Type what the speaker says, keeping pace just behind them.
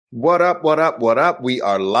What up, what up, what up? We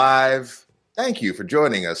are live. Thank you for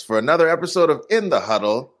joining us for another episode of In the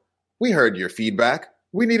Huddle. We heard your feedback.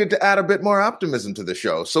 We needed to add a bit more optimism to the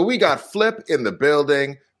show. So we got Flip in the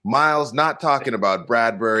building. Miles not talking about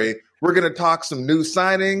Bradbury. We're going to talk some new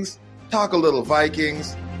signings, talk a little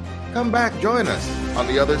Vikings. Come back, join us on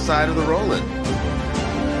the other side of the roll-in.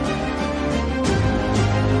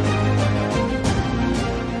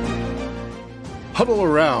 Huddle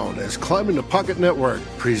around as Climbing the Pocket Network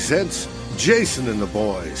presents Jason and the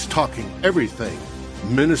boys talking everything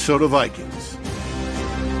Minnesota Vikings.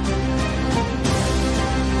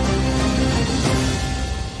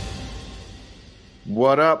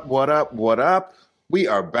 What up, what up, what up? We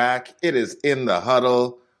are back. It is In the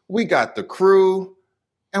Huddle. We got the crew,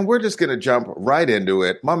 and we're just going to jump right into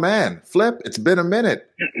it. My man, Flip, it's been a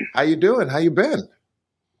minute. How you doing? How you been?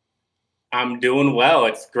 I'm doing well.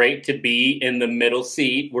 It's great to be in the middle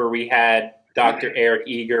seat where we had Dr. Eric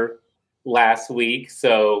Eager last week.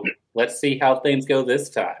 So let's see how things go this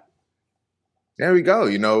time. There we go.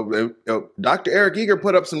 Dr. Eric Eager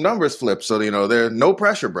put up some numbers, Flip. So, there's no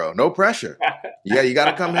pressure, bro. No pressure. Yeah, you got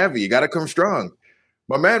to come heavy. You got to come strong.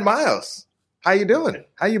 My man, Miles, how you doing?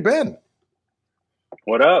 How you been?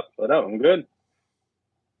 What up? I'm good.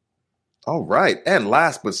 All right. And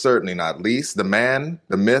last but certainly not least, the man,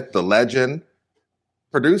 the myth, the legend,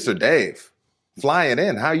 producer Dave, flying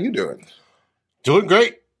in. How you doing? Doing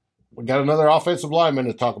great. We got another offensive lineman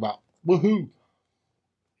to talk about. Woohoo.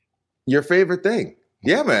 Your favorite thing.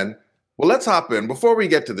 Yeah, man. Well, let's hop in. Before we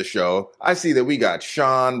get to the show, I see that we got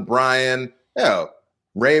Sean, Brian,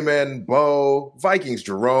 Raymond, Bo, Vikings,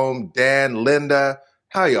 Jerome, Dan, Linda.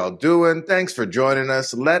 How y'all doing? Thanks for joining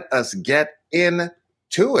us. Let us get into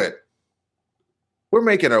it. We're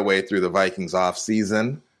making our way through the Vikings off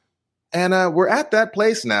season, and we're at that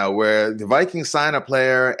place now where the Vikings sign a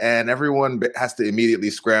player and everyone has to immediately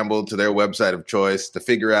scramble to their website of choice to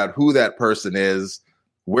figure out who that person is,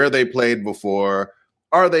 where they played before,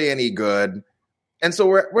 are they any good? And so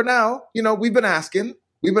we're now, we've been asking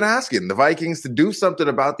the Vikings to do something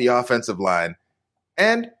about the offensive line,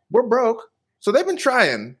 and we're broke. So they've been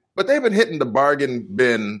trying, but they've been hitting the bargain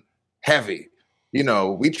bin heavy.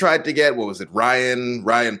 We tried to get,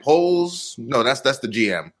 Ryan Poles? No, that's the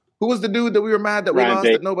GM. Who was the dude that we were mad that we lost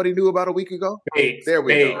that nobody knew about a week ago? Bates. There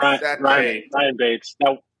we go. Ryan Bates.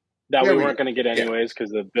 That we weren't going to get anyways because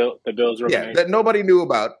the Bills were that nobody knew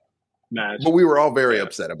about, but we were all very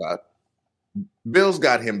upset about. Bills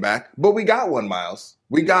got him back, but we got one, Miles.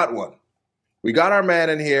 We got one. We got our man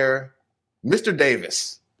in here, Mr.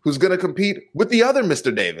 Davis, who's going to compete with the other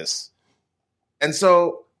Mr. Davis. And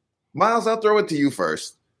so, Miles, I'll throw it to you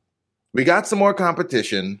first. We got some more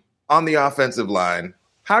competition on the offensive line.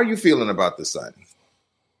 How are you feeling about this signing?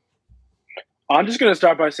 I'm just going to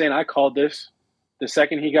start by saying I called this the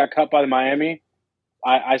second he got cut by the Miami.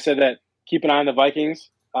 I said that keep an eye on the Vikings.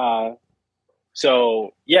 I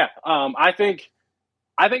think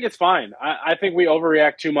it's fine. I think we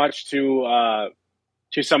overreact too much to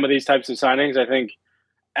some of these types of signings.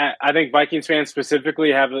 I think Vikings fans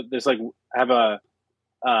specifically have a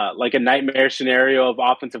nightmare scenario of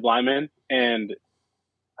offensive linemen. And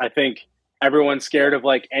I think everyone's scared of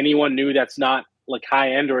anyone new that's not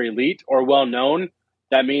high end or elite or well known.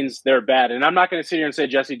 That means they're bad. And I'm not going to sit here and say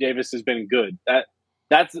Jesse Davis has been good.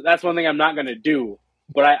 That's one thing I'm not going to do.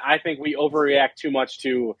 But I think we overreact too much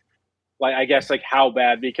to how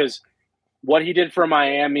bad, because what he did for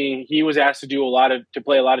Miami, he was asked to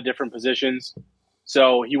play a lot of different positions.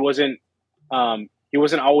 So he wasn't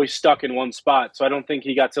always stuck in one spot. So I don't think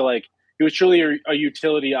he got to he was truly a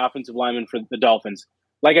utility offensive lineman for the Dolphins.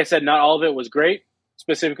 Like I said, not all of it was great.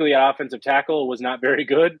 Specifically at offensive tackle was not very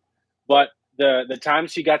good, but the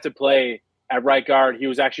times he got to play at right guard, he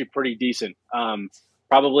was actually pretty decent.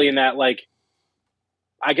 Probably in that,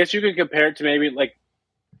 I guess you could compare it to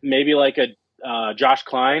maybe a Josh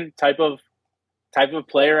Klein type of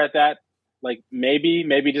player at that,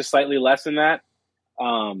 maybe just slightly less than that.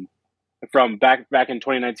 From back in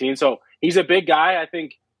 2019. So he's a big guy. I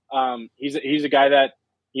think he's a guy that,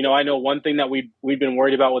 I know one thing that we've been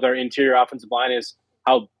worried about with our interior offensive line is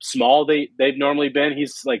how small they've normally been.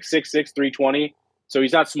 He's 6'6", 320. So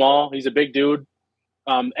he's not small. He's a big dude.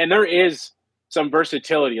 And there is some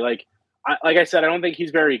versatility. Like I said, I don't think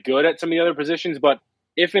he's very good at some of the other positions, but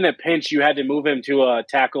if in a pinch you had to move him to a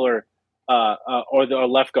tackle or the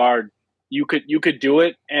left guard, you could do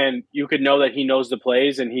it, and you could know that he knows the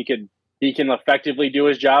plays and he can effectively do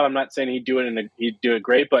his job. I'm not saying he'd do it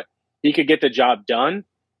great, but he could get the job done,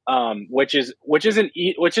 which isn't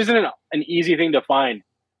an easy thing to find.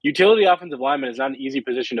 Utility offensive lineman is not an easy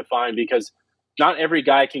position to find because not every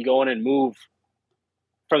guy can go in and move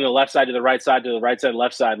from the left side to the right side to the right side,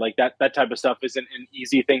 left side. Like that type of stuff isn't an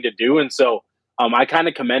easy thing to do. And so I kind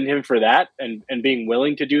of commend him for that and being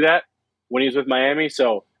willing to do that when he was with Miami.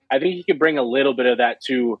 So I think he could bring a little bit of that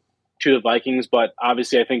to the Vikings, but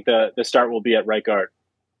obviously I think the start will be at right guard.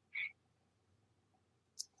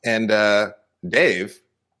 And Dave,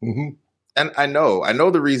 and I know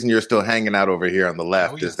the reason you're still hanging out over here on the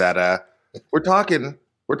left is that we're talking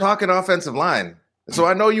offensive line. So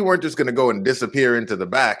I know you weren't just going to go and disappear into the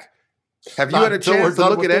back. Have you had a chance to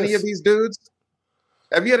look at any of these dudes?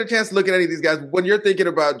 Have you had a chance to look at any of these guys? When you're thinking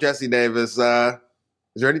about Jesse Davis, is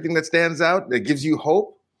there anything that stands out that gives you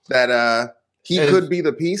hope that he could be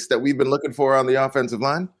the piece that we've been looking for on the offensive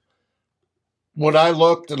line? When I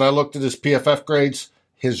looked at his PFF grades,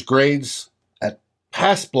 his grades at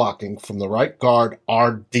pass blocking from the right guard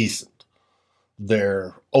are decent.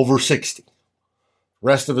 They're over 60.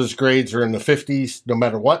 Rest of his grades are in the 50s, no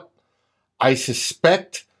matter what. I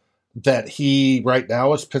suspect that he right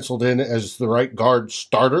now is penciled in as the right guard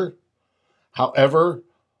starter. However,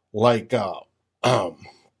 like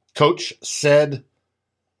Coach said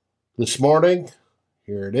this morning,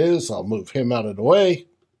 here it is, I'll move him out of the way,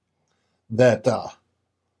 that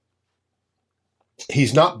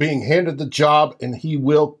he's not being handed the job and he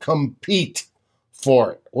will compete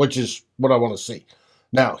for it, which is what I want to see.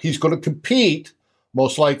 Now, he's going to compete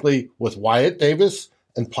most likely with Wyatt Davis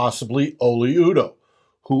and possibly Oli Udoh.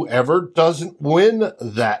 Whoever doesn't win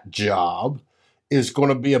that job is going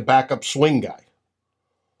to be a backup swing guy,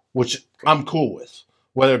 which I'm cool with.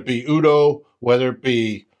 Whether it be Udoh, whether it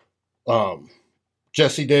be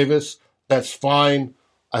Jesse Davis, that's fine.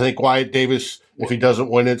 I think Wyatt Davis, if he doesn't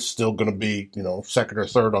win, it's still going to be, second or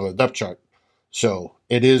third on the depth chart. So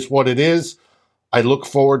it is what it is. I look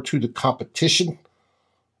forward to the competition.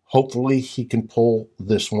 Hopefully he can pull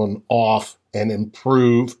this one off and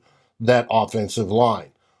improve that offensive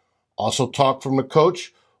line. Also talk from the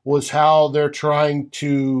coach was how they're trying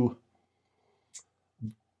to,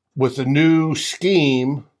 with the new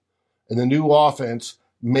scheme and the new offense,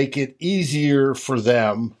 make it easier for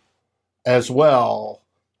them as well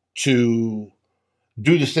to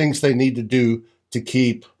do the things they need to do to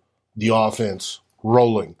keep the offense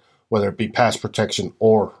rolling, whether it be pass protection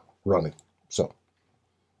or running. So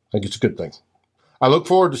I think it's a good thing. I look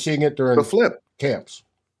forward to seeing it during camps.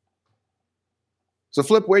 So,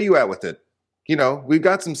 Flip, where you at with it? We've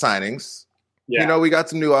got some signings. Yeah. We got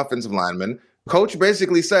some new offensive linemen. Coach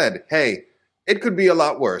basically said, hey, it could be a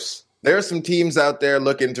lot worse. There are some teams out there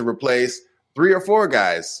looking to replace 3 or 4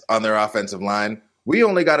 guys on their offensive line. We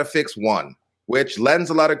only got to fix one, which lends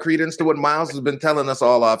a lot of credence to what Miles has been telling us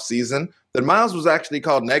all offseason, that Miles was actually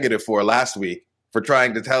called negative for last week for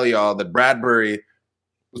trying to tell y'all that Bradbury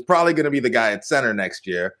was probably going to be the guy at center next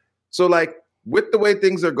year. So, with the way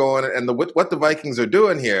things are going and with what the Vikings are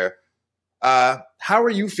doing here, how are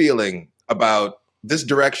you feeling about this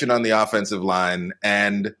direction on the offensive line?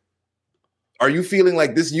 And are you feeling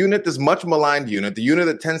like this unit, this much maligned unit, the unit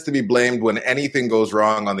that tends to be blamed when anything goes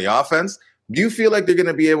wrong on the offense, do you feel like they're going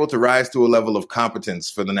to be able to rise to a level of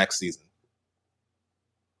competence for the next season?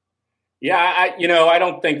 Yeah, I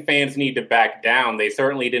don't think fans need to back down. They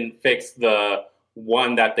certainly didn't fix the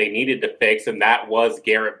one that they needed to fix, and that was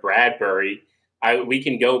Garrett Bradbury. We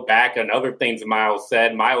can go back on other things Miles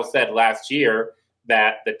said. Miles said last year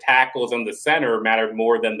that the tackles and the center mattered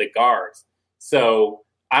more than the guards. So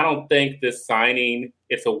I don't think this signing,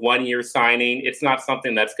 it's a 1-year signing. It's not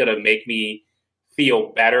something that's going to make me feel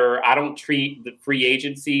better. I don't treat the free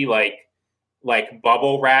agency like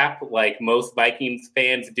bubble wrap, like most Vikings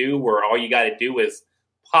fans do, where all you got to do is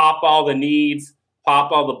pop all the needs,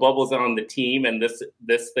 pop all the bubbles on the team, and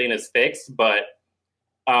this thing is fixed. But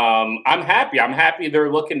I'm happy. I'm happy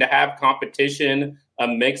they're looking to have competition, a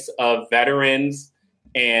mix of veterans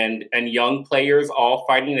and young players all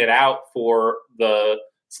fighting it out for the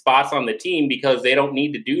spots on the team, because they don't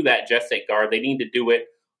need to do that just at guard. They need to do it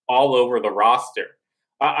all over the roster.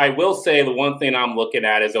 I will say the one thing I'm looking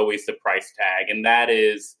at is always the price tag, and that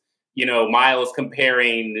is, Miles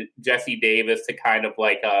comparing Jesse Davis to kind of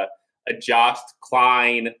like a Josh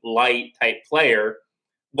Klein light type player.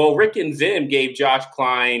 Well, Rick and Zim gave Josh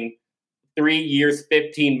Klein 3 years,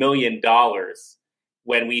 $15 million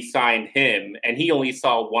when we signed him, and he only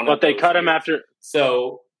saw one of those. But they cut him after.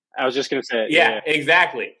 So I was just going to say. Yeah,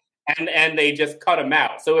 exactly. And they just cut him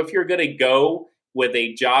out. So if you're going to go with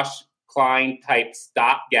a Josh Klein type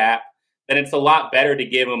stopgap, then it's a lot better to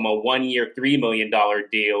give him a 1-year, $3 million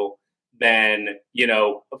deal than,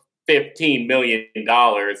 $15 million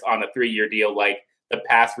on a 3-year deal like the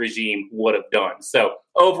past regime would have done. So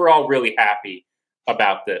overall, really happy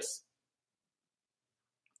about this.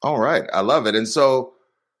 All right. I love it. And so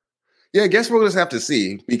Yeah, I guess we'll just have to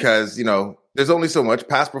see because, there's only so much.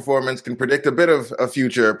 Past performance can predict a bit of a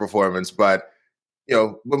future performance. But,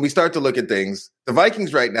 when we start to look at things, the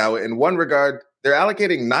Vikings right now, in one regard, they're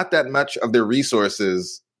allocating not that much of their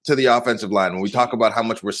resources to the offensive line. When we talk about how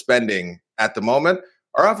much we're spending at the moment,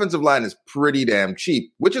 our offensive line is pretty damn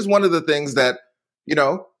cheap, which is one of the things that,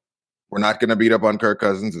 we're not going to beat up on Kirk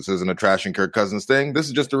Cousins. This isn't a trashing Kirk Cousins thing. This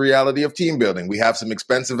is just the reality of team building. We have some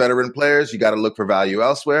expensive veteran players. You got to look for value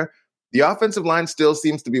elsewhere. The offensive line still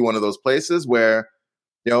seems to be one of those places where,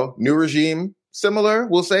 new regime, similar,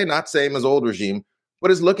 we'll say, not same as old regime,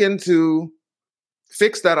 but is looking to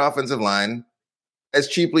fix that offensive line as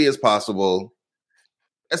cheaply as possible,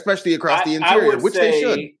 especially across the interior, which they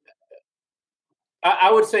should.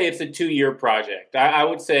 I would say it's a 2-year project. I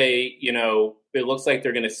would say, it looks like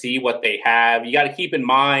they're going to see what they have. You got to keep in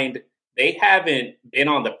mind, they haven't been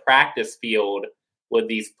on the practice field with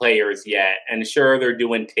these players yet. And sure, they're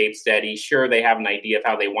doing tape study. Sure, they have an idea of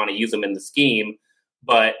how they want to use them in the scheme.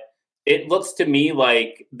 But it looks to me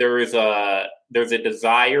like there's a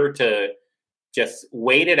desire to just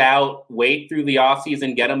wait it out, wait through the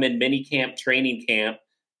offseason, get them in mini camp, training camp.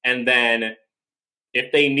 And then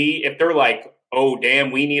if they're like, oh,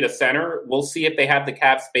 damn, we need a center, we'll see if they have the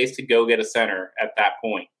cap space to go get a center at that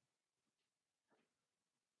point.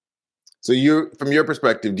 So from your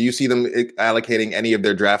perspective, do you see them allocating any of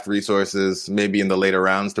their draft resources maybe in the later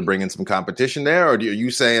rounds to bring in some competition there? Or are you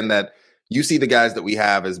saying that you see the guys that we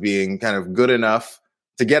have as being kind of good enough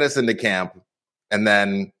to get us into camp? And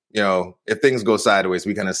then, if things go sideways,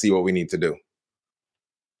 we kind of see what we need to do.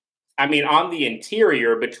 I mean, on the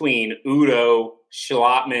interior between Udo,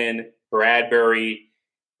 Schlottman, Bradbury,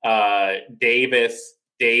 Davis,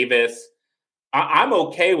 I'm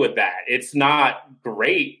okay with that. It's not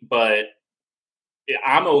great, but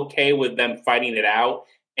I'm okay with them fighting it out.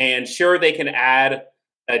 And sure, they can add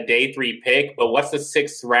a day 3 pick, but what's the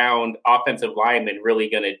 6th round offensive lineman really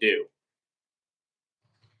going to do?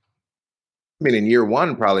 I mean, in year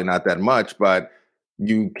 1, probably not that much, but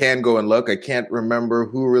you can go and look. I can't remember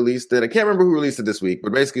who released it. I can't remember who released it this week,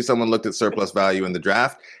 but basically someone looked at surplus value in the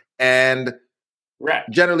draft. And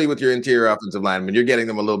generally with your interior offensive linemen, you're getting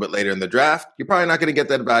them a little bit later in the draft. You're probably not going to get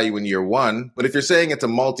that value in year 1. But if you're saying it's a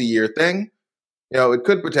multi-year thing, it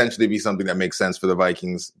could potentially be something that makes sense for the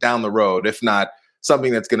Vikings down the road, if not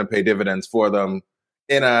something that's going to pay dividends for them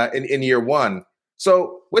in year 1.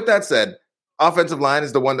 So with that said, offensive line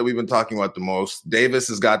is the one that we've been talking about the most. Davis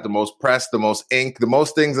has got the most press, the most ink, the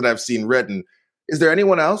most things that I've seen written. Is there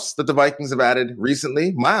anyone else that the Vikings have added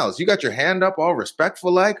recently? Miles, you got your hand up all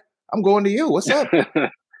respectful like. I'm going to you. What's up?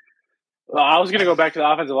 Well, I was going to go back to the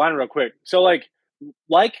offensive line real quick. So,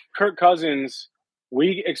 like Kirk Cousins,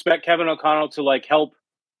 we expect Kevin O'Connell to, help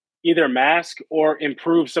either mask or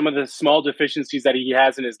improve some of the small deficiencies that he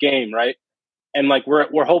has in his game, right? And,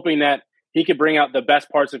 we're hoping that he could bring out the best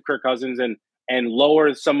parts of Kirk Cousins and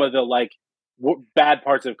lower some of the, bad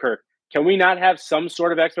parts of Kirk. Can we not have some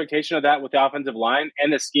sort of expectation of that with the offensive line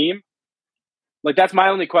and the scheme? That's my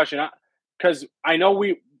only question. Because I know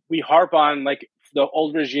we harp on the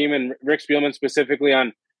old regime and Rick Spielman specifically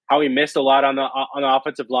on how he missed a lot on the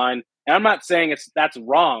offensive line. And I'm not saying that's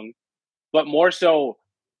wrong, but more so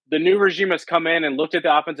the new regime has come in and looked at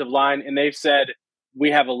the offensive line and they've said,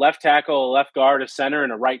 we have a left tackle, a left guard, a center,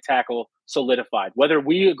 and a right tackle solidified. Whether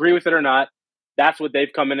we agree with it or not, that's what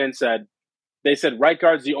they've come in and said. They said right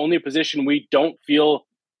guard's the only position we don't feel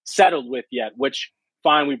settled with yet, which,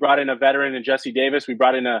 fine, we brought in a veteran in Jesse Davis. We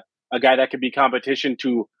brought in a guy that could be competition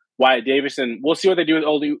to Wyatt Davis, and we'll see what they do with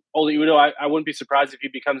Oli Udo. I wouldn't be surprised if he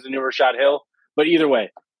becomes the new Rashad Hill. But either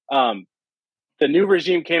way, the new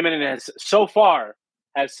regime came in and has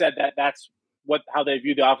said that that's how they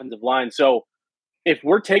view the offensive line. So if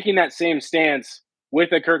we're taking that same stance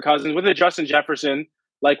with a Kirk Cousins, with a Justin Jefferson,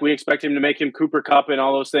 like we expect him to make him Cooper Kupp and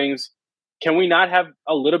all those things, can we not have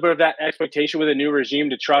a little bit of that expectation with a new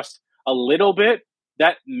regime to trust a little bit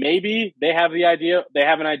that maybe they have an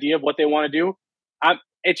idea of what they want to do?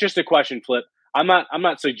 It's just a question, Flip. I'm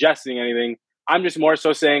not suggesting anything. I'm just more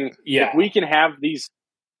so saying if we can have these,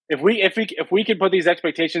 if we can put these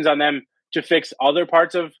expectations on them to fix other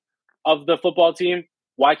parts of the football team,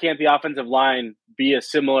 why can't the offensive line be a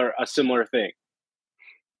similar thing?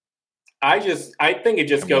 I think it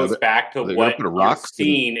just goes back to what you're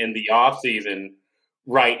seeing in the offseason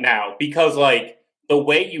right now. Because, the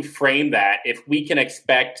way you frame that, if we can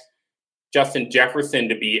expect Justin Jefferson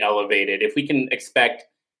to be elevated, if we can expect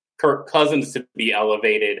Kirk Cousins to be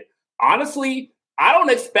elevated, honestly, I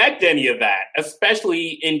don't expect any of that,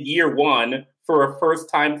 especially in year 1 for a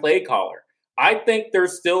first-time play caller. I think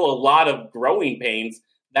there's still a lot of growing pains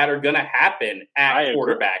that are going to happen at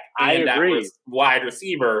quarterback and at wide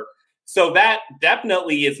receiver. So that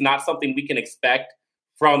definitely is not something we can expect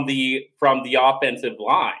from the offensive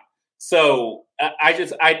line. So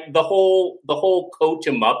the whole coach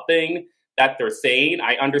 'em up thing that they're saying,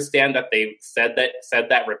 I understand that they've said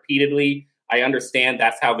that repeatedly. I understand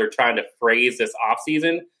that's how they're trying to phrase this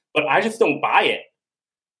offseason, but I just don't buy it.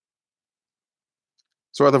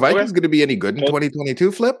 So are the Vikings going to be any good in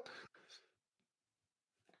 2022, Flip?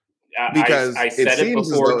 Because I said it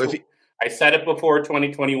before. I said it before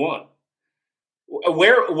 2021.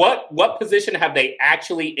 What position have they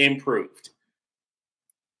actually improved?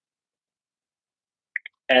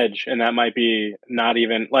 Edge, and that might be not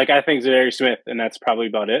even I think Zadarius Smith, and that's probably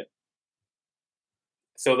about it.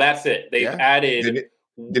 So that's it. They've added.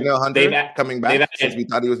 Danielle Hunter coming back since we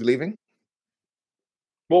thought he was leaving.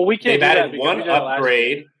 Well, we can't. They've added one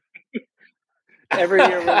upgrade. Every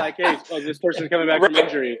year we're like, hey, this person's coming back from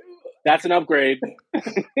injury. That's an upgrade.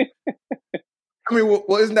 I mean,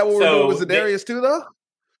 well, isn't that what we're doing with Zadarius too, though?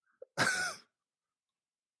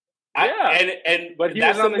 But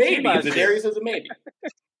that's a maybe. Zadarius is a maybe.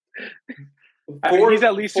 He's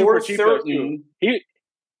at least super cheap.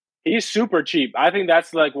 He's super cheap. I think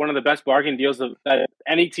that's one of the best bargain deals that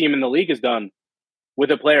any team in the league has done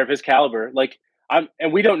with a player of his caliber.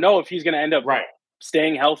 And we don't know if he's going to end up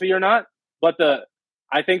staying healthy or not. But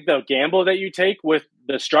I think the gamble that you take with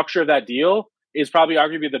the structure of that deal is probably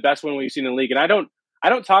arguably the best one we've seen in the league. And I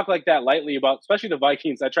don't talk like that lightly about, especially the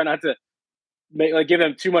Vikings. I try not to give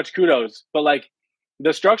them too much kudos, but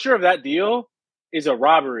the structure of that deal is a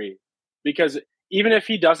robbery, because even if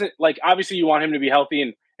he doesn't, obviously you want him to be healthy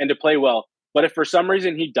and to play well, but if for some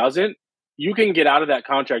reason he doesn't, you can get out of that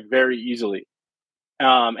contract very easily.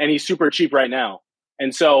 And he's super cheap right now.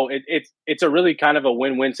 And so it's a really kind of a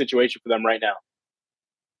win-win situation for them right now.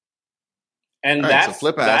 And so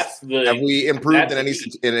Flip asked, have we improved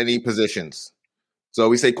in any positions? So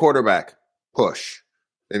we say quarterback, push.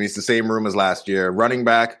 That means the same room as last year. Running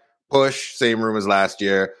back, push, same room as last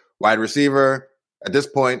year. Wide receiver, at this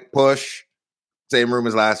point, push, same room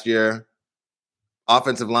as last year.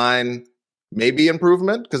 Offensive line, maybe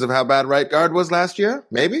improvement because of how bad right guard was last year.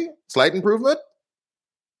 Maybe slight improvement.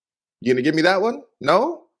 You gonna give me that one?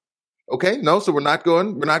 No. Okay, no. So we're not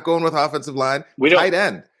going with offensive line. Tight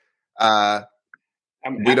end.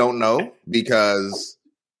 We don't know because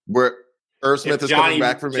Irv Smith is coming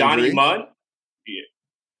back from injury. Johnny Munn.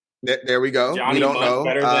 There we go. Johnny we don't Munt's know.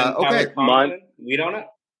 Better than Tyler Conklin. We don't know.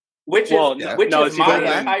 Which is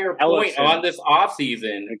my entire point on this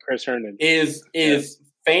offseason. And Chris Herndon is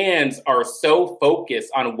fans are so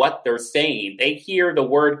focused on what they're saying. They hear the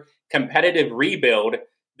word competitive rebuild.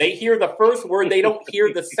 They hear the first word. They don't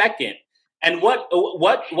hear the second. And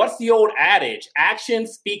what's the old adage?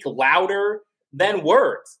 Actions speak louder than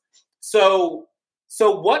words. So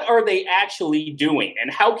what are they actually doing?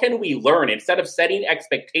 And how can we learn? Instead of setting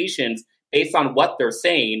expectations based on what they're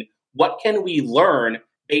saying, what can we learn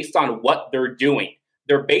based on what they're doing?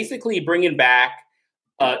 They're basically bringing back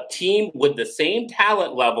a team with the same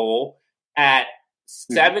talent level at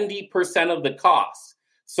 70% of the cost.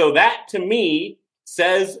 So that, to me,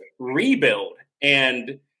 says rebuild.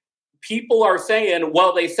 And people are saying,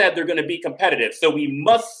 well, they said they're going to be competitive, so we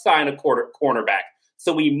must sign a cornerback.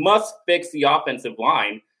 So we must fix the offensive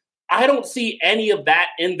line. I don't see any of that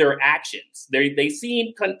in their actions. They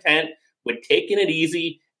seem content with taking it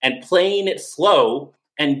easy and playing it slow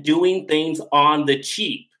and doing things on the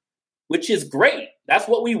cheap, which is great. That's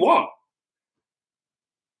what we want.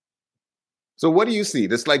 So what do you see?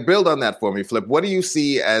 Just build on that for me, Flip. What do you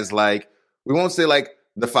see as we won't say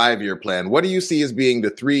the 5-year plan. What do you see as being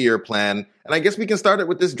the 3-year plan? And I guess we can start it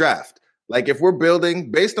with this draft. If we're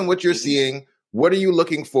building based on what you're seeing, what are you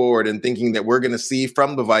looking forward and thinking that we're going to see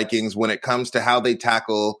from the Vikings when it comes to how they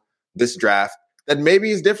tackle this draft that maybe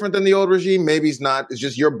is different than the old regime, maybe it's not? It's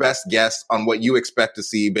just your best guess on what you expect to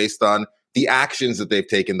see based on the actions that they've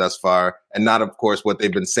taken thus far and not, of course, what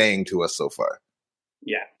they've been saying to us so far.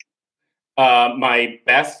 Yeah. My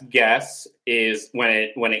best guess is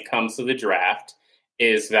when it comes to the draft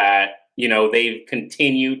is that, they've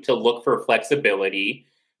continued to look for flexibility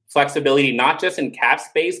not just in cap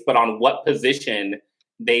space, but on what position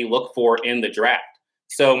they look for in the draft.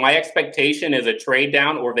 So my expectation is a trade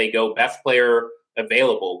down or they go best player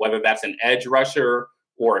available, whether that's an edge rusher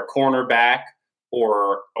or a cornerback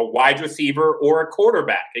or a wide receiver or a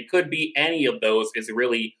quarterback. It could be any of those is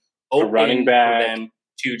really open for them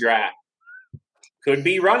to draft. Could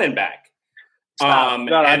be running back. I'm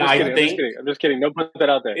just kidding. Don't put that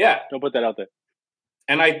out there. Yeah. Don't put that out there.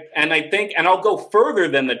 And I think, and I'll go further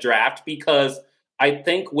than the draft because I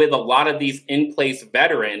think with a lot of these in-place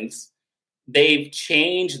veterans, they've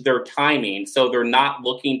changed their timing. So they're not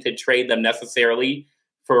looking to trade them necessarily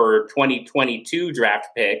for 2022 draft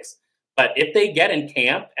picks. But if they get in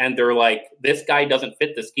camp and they're like, this guy doesn't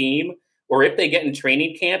fit the scheme, or if they get in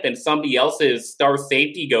training camp and somebody else's star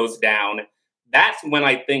safety goes down, that's when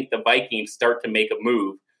I think the Vikings start to make a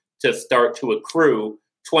move to start to accrue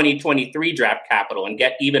 2023 draft capital and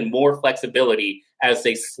get even more flexibility as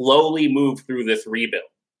they slowly move through this rebuild.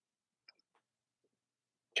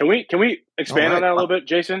 Can we expand on that a little bit,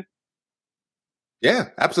 Jason? Yeah,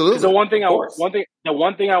 absolutely. The one thing I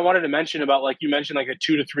wanted to mention about, like you mentioned, like a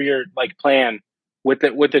 2 to 3 year like plan with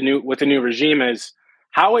the new regime is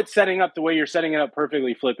how it's setting up the way you're setting it up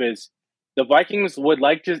perfectly. Flip is the Vikings would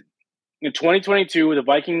like to in 2022. The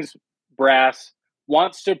Vikings brass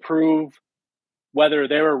wants to prove whether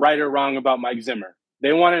they were right or wrong about Mike Zimmer.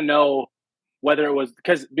 They want to know whether it was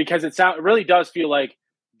because it really does feel like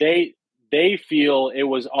they feel it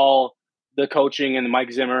was all the coaching and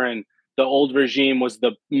Mike Zimmer and the old regime was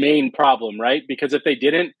the main problem, right? Because if they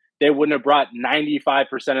didn't, they wouldn't have brought 95%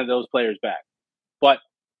 of those players back. But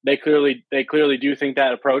they clearly do think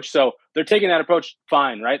that approach. So they're taking that approach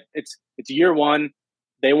fine, right? It's year one.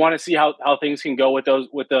 They want to see how things can go with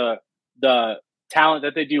the talent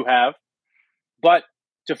that they do have. But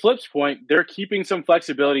to Flip's point, they're keeping some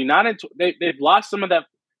flexibility. They've lost some of that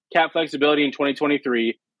cap flexibility in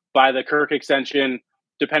 2023 by the Kirk extension.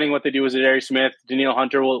 Depending what they do with Zadarius Smith, Danielle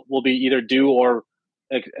Hunter will be either due or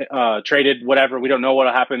traded, whatever. We don't know what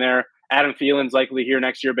will happen there. Adam Thielen's likely here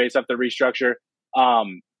next year based off the restructure.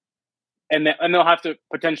 And they'll have to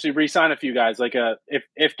potentially re-sign a few guys. Like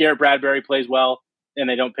if Garrett Bradbury plays well and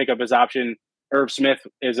they don't pick up his option, Irv Smith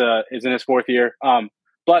is in his 4th year.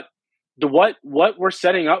 But what we're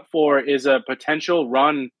setting up for is a potential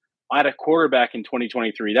run at a quarterback in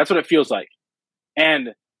 2023. That's what it feels like. And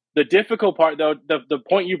the difficult part, though, the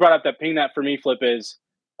point you brought up that pinged that for me, Flip, is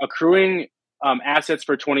accruing assets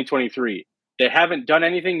for 2023. They haven't done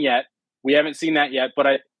anything yet. We haven't seen that yet.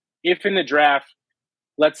 But if in the draft,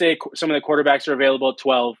 let's say some of the quarterbacks are available at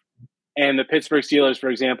 12, and the Pittsburgh Steelers, for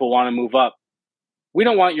example, want to move up, we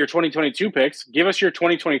don't want your 2022 picks. Give us your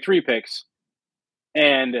 2023 picks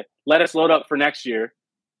and let us load up for next year.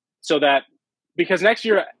 So that, because next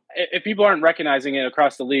year, if people aren't recognizing it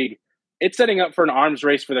across the league, it's setting up for an arms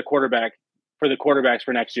race for the quarterbacks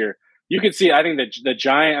for next year. You can see, I think the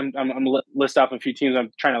Giants, I'm list off a few teams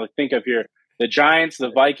I'm trying to think of here. The Giants,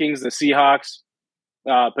 the Vikings, the Seahawks,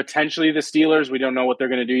 potentially the Steelers. We don't know what they're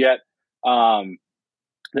going to do yet.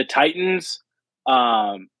 The Titans,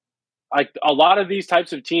 like a lot of these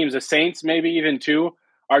types of teams, the Saints, maybe even too,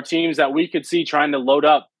 are teams that we could see trying to load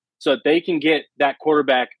up so that they can get that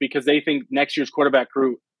quarterback because they think next year's quarterback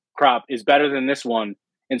crop is better than this one.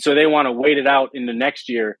 And so they want to wait it out into next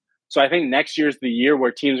year. So I think next year's the year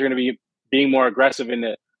where teams are going to be being more aggressive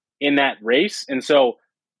in that race. And so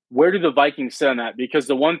where do the Vikings sit on that? Because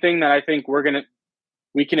the one thing that I think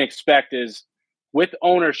we can expect is with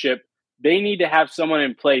ownership, they need to have someone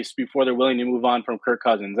in place before they're willing to move on from Kirk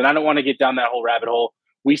Cousins. And I don't want to get down that whole rabbit hole.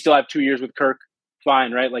 We still have 2 years with Kirk.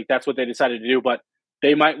 Fine, right? Like that's what they decided to do. But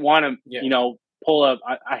they might want to, pull up.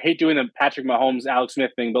 I hate doing the Patrick Mahomes, Alex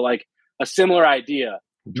Smith thing, but like a similar idea.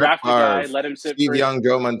 Draft a guy, let him sit. Steve Young,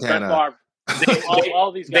 Joe Montana.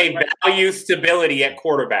 All these guys. They value stability at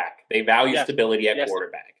quarterback. Stability at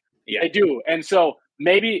quarterback. Yeah, they do. And so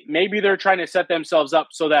maybe they're trying to set themselves up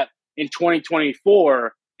so that in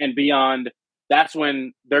 2024 and beyond, that's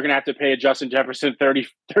when they're going to have to pay a Justin Jefferson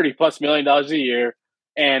 $30+ million a year,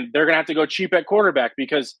 and they're going to have to go cheap at quarterback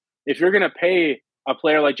because if you're going to pay a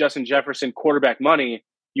player like Justin Jefferson quarterback money,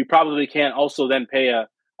 you probably can't also then pay a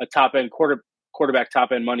top end quarterback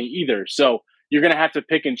top end money either. So you're going to have to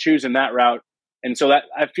pick and choose in that route. And so that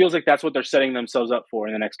it feels like that's what they're setting themselves up for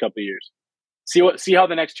in the next couple of years. See how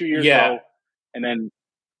the next 2 years go, and then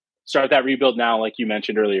start that rebuild now, like you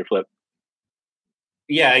mentioned earlier, Flip.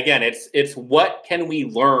 Yeah, again, it's what can we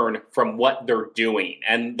learn from what they're doing,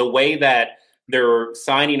 and the way that they're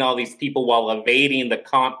signing all these people while evading the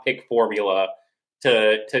comp pick formula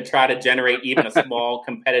to try to generate even a small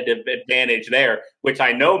competitive advantage there, which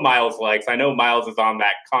I know Miles likes. I know Miles is on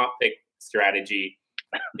that comp pick strategy.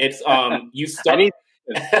 It's you start.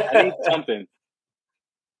 I need something.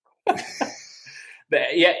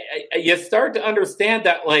 You start to understand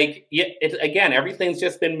that, like, again, everything's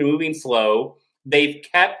just been moving slow. They've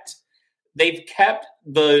kept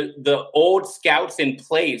the old scouts in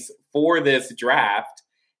place for this draft.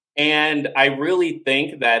 And I really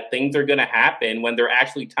think that things are going to happen when they're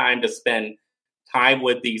actually time to spend time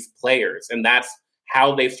with these players. And that's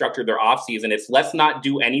how they've structured their offseason. It's let's not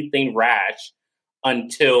do anything rash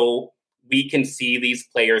until we can see these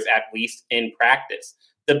players at least in practice.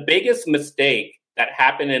 The biggest mistake that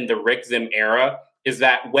happened in the Rick Zim era is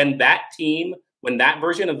that when that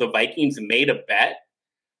version of the Vikings made a bet,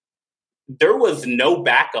 there was no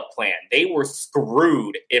backup plan. They were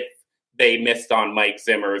screwed if they missed on Mike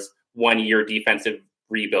Zimmer's 1-year defensive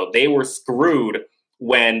rebuild. They were screwed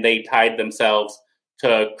when they tied themselves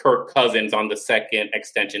to Kirk Cousins on the second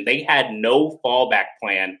extension. They had no fallback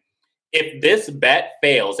plan. If this bet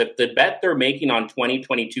fails, if the bet they're making on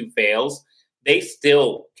 2022 fails, they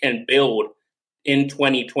still can build in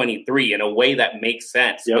 2023 in a way that makes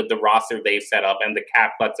sense with the roster they've set up and the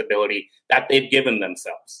cap flexibility that they've given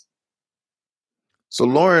themselves. So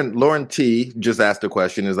Lauren T just asked a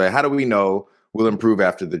question, is like, how do we know we'll improve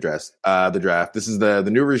after the draft? This is the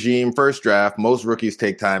new regime, first draft. Most rookies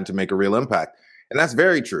take time to make a real impact. And that's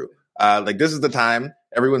very true. This is the time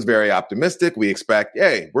everyone's very optimistic. We expect,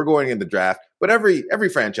 hey, we're going in the draft. But every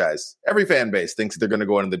franchise, every fan base thinks they're going to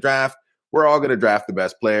go into the draft. We're all going to draft the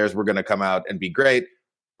best players. We're going to come out and be great.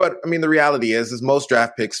 But I mean, the reality is most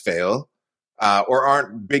draft picks fail or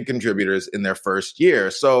aren't big contributors in their first year.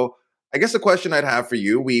 So I guess the question I'd have for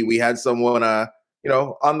you, we had someone, on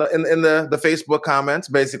the Facebook comments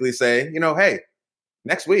basically say, hey,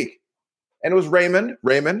 next week. And it was Raymond.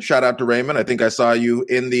 Raymond, shout out to Raymond. I think I saw you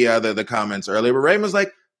in the comments earlier. But Raymond's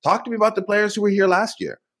like, talk to me about the players who were here last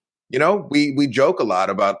year. We joke a lot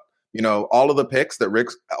about, all of the picks that Rick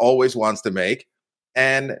always wants to make.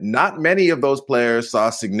 And not many of those players saw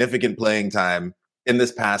significant playing time in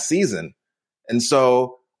this past season. And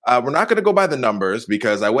so we're not going to go by the numbers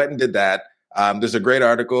because I went and did that. There's a great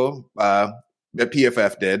article that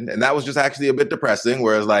PFF did, and that was just actually a bit depressing,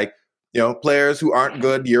 whereas players who aren't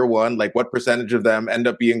good year one, like what percentage of them end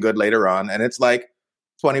up being good later on? And it's like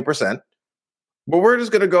 20%. But we're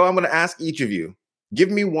just going to go, I'm going to ask each of you, give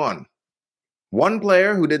me one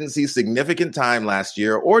player who didn't see significant time last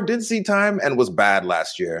year or did see time and was bad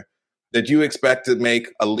last year that you expect to make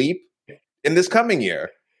a leap in this coming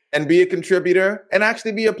year and be a contributor and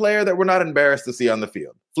actually be a player that we're not embarrassed to see on the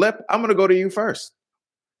field. Flip, I'm going to go to you first.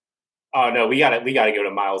 Oh no, we got to go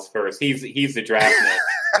to Miles first. He's the draft man.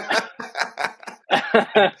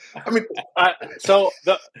 I mean, so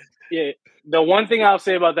the one thing I'll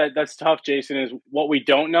say about that's tough, Jason, is what we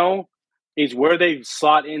don't know is where they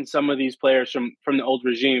slot in some of these players from the old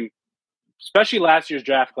regime, especially last year's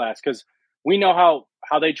draft class, because we know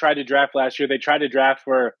how they tried to draft last year. They tried to draft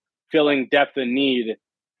for filling depth and need,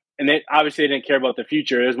 and they obviously didn't care about the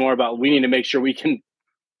future. It was more about we need to make sure we can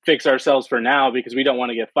fix ourselves for now because we don't want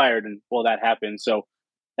to get fired. And well, that happened, so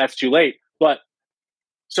that's too late. But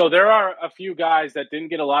so there are a few guys that didn't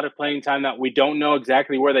get a lot of playing time that we don't know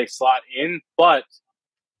exactly where they slot in. But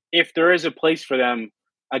if there is a place for them,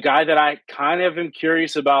 a guy that I kind of am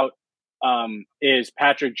curious about is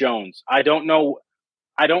Patrick Jones. I don't know.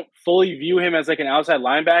 I don't fully view him as like an outside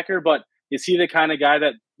linebacker, but is he the kind of guy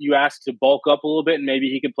that you ask to bulk up a little bit and maybe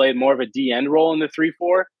he could play more of a D-end role in the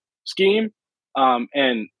 3-4 scheme?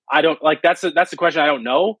 And I don't like that's the question. I don't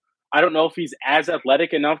know. I don't know if he's as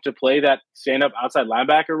athletic enough to play that stand-up outside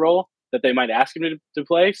linebacker role that they might ask him to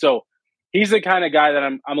play. So he's the kind of guy that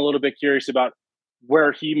I'm a little bit curious about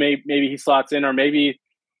where maybe he slots in, or maybe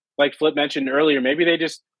like Flip mentioned earlier, maybe they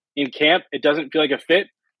just in camp it doesn't feel like a fit.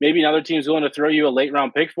 Maybe another team's willing to throw you a late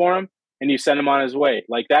round pick for him and you send him on his way.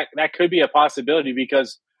 Like that could be a possibility,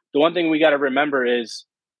 because the one thing we got to remember is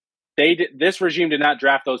this regime did not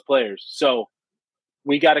draft those players. So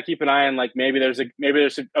we got to keep an eye on, like, maybe there's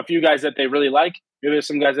a few guys that they really like. Maybe there's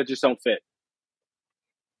some guys that just don't fit.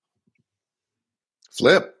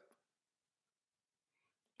 Flip.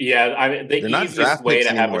 Yeah, I mean, the easiest way to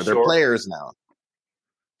have a short... They're players now.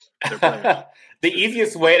 The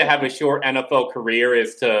easiest way to have a short NFL career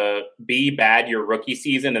is to be bad your rookie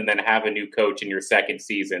season and then have a new coach in your second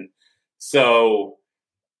season. So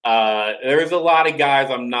there's a lot of guys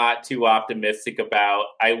I'm not too optimistic about.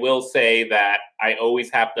 I will say that I always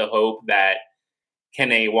have to hope that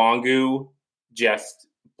Kene Wangu just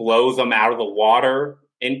blows them out of the water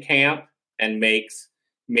in camp and makes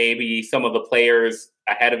maybe some of the players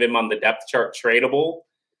ahead of him on the depth chart tradable.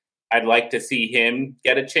 I'd like to see him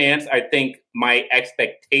get a chance. I think my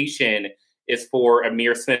expectation is for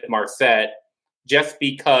Amir Smith-Marset, just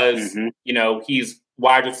because, he's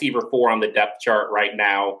wide receiver 4 on the depth chart right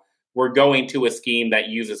now. We're going to a scheme that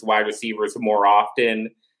uses wide receivers more often,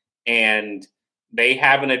 and they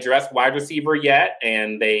haven't addressed wide receiver yet.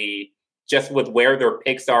 And they, just with where their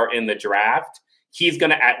picks are in the draft, he's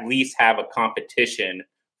going to at least have a competition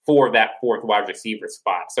for that 4th wide receiver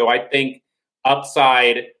spot. So I think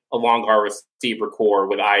upside along our receiver core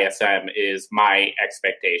with ISM is my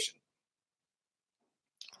expectation.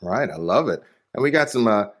 Right, I love it. And we got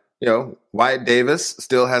some, Wyatt Davis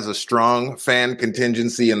still has a strong fan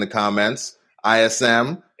contingency in the comments.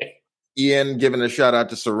 ISM, Ian giving a shout out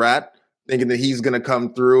to Surratt, thinking that he's going to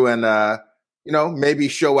come through and, maybe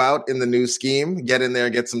show out in the new scheme, get in there,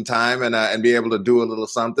 get some time, and be able to do a little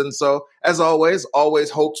something. So, as always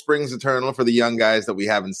hope springs eternal for the young guys that we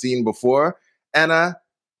haven't seen before. And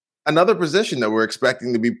another position that we're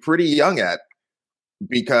expecting to be pretty young at,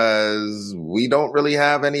 because we don't really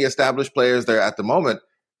have any established players there at the moment,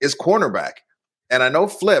 is cornerback. And I know,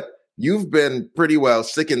 Flip, you've been pretty well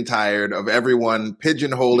sick and tired of everyone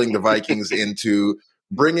pigeonholing the Vikings into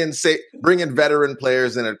bringing veteran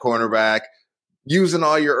players in at cornerback, using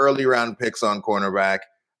all your early round picks on cornerback.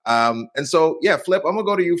 And so, Flip, I'm going to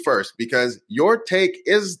go to you first, because your take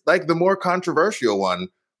is like the more controversial one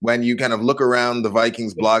when you kind of look around the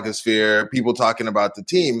Vikings blogosphere, people talking about the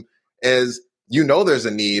team, is there's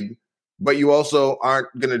a need, but you also aren't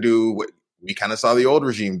going to do what we kind of saw the old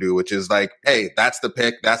regime do, which is like, hey, that's the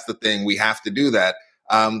pick, that's the thing, we have to do that.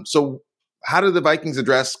 So how do the Vikings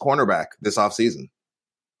address cornerback this offseason?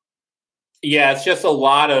 Yeah, it's just a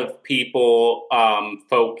lot of people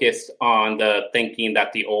focused on the thinking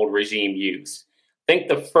that the old regime used. I think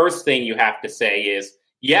the first thing you have to say is,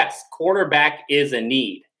 yes, cornerback is a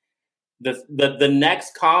need. The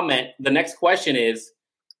next question is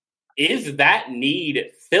that need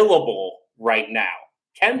fillable right now?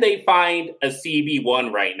 Can they find a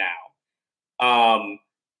CB1 right now?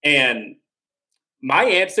 And my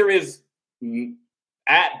answer is,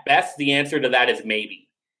 at best, the answer to that is maybe.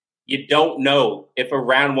 You don't know if a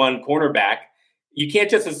round one cornerback, you can't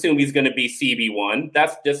just assume he's going to be CB1.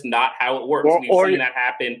 That's just not how it works. We've seen that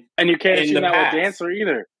happen. And you can't assume that with Dantzler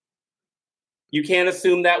either. You can't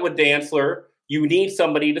assume that with Dantzler. You need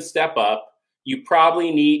somebody to step up. You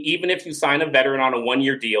probably need, even if you sign a veteran on a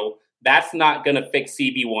 1-year deal, that's not going to fix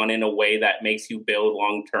CB1 in a way that makes you build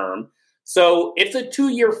long term. So it's a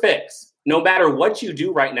 2-year fix. No matter what you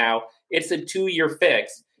do right now, it's a 2-year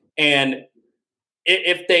fix. And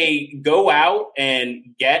if they go out and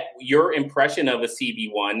get your impression of a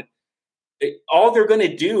CB1, all they're going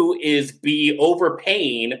to do is be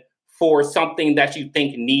overpaying for something that you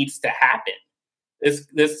think needs to happen.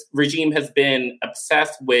 This regime has been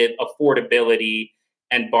obsessed with affordability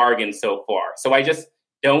and bargains so far. So I just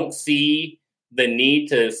don't see the need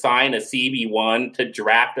to sign a CB1 to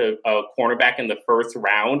draft a cornerback in the first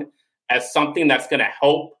round as something that's going to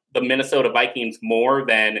help the Minnesota Vikings more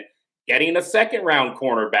than getting a second-round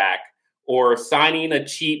cornerback or signing a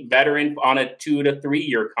cheap veteran on a 2 to 3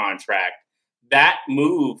 year contract. That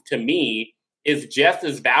move, to me, is just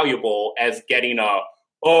as valuable as getting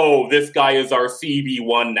this guy is our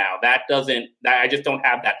CB1 now. I just don't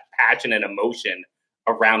have that passion and emotion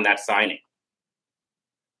around that signing.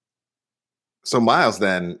 So, Miles,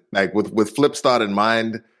 then, like with Flip's thought in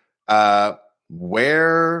mind,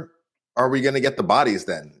 where are we going to get the bodies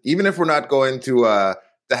then? Even if we're not going to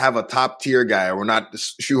have a top tier guy, or we're not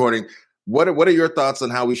shoehorning, what are your thoughts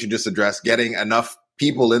on how we should just address getting enough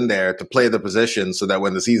people in there to play the position so that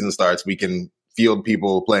when the season starts, we can field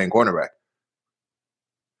people playing cornerback?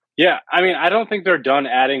 Yeah, I mean, I don't think they're done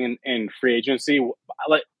adding in free agency.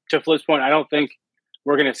 Like, to Flip's point, I don't think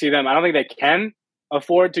we're going to see them. I don't think they can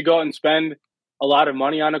afford to go out and spend a lot of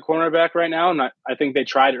money on a cornerback right now. And I think they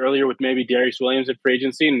tried earlier with maybe Darius Williams at free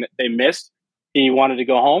agency and they missed. He wanted to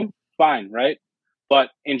go home. Fine, right? But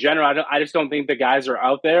in general, I just don't think the guys are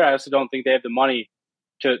out there. I also don't think they have the money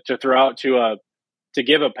to throw out to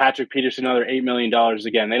give a Patrick Peterson another $8 million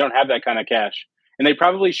again. They don't have that kind of cash, and they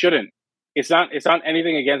probably shouldn't. It's not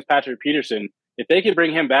anything against Patrick Peterson. If they could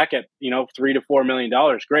bring him back at $3 to $4 million,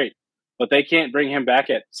 great. But they can't bring him back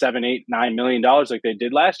at $7, $8, $9 million like they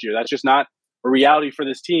did last year. That's just not a reality for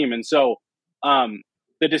this team. And so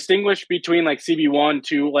the distinguish between like CB1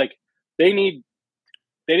 to like they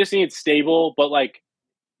just need stable but like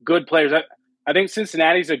good players. I think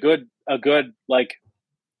Cincinnati's a good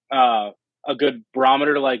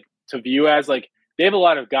barometer to view as like they have a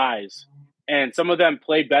lot of guys and some of them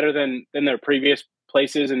play better than their previous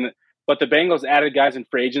places but the Bengals added guys in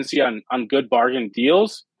free agency on good bargain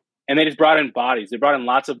deals and they just brought in bodies. They brought in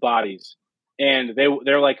lots of bodies and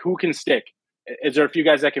they're like, who can stick? Is there a few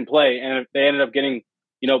guys that can play? And they ended up getting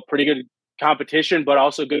pretty good competition but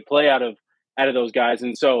also good play out of those guys.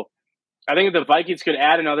 And so I think if the Vikings could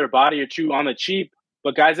add another body or two on the cheap,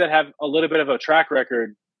 but guys that have a little bit of a track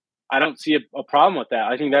record, I don't see a problem with that.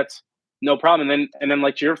 I think that's no problem. And then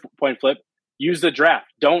like to your point, Flip, use the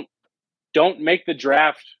draft. Don't make the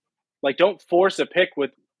draft, like don't force a pick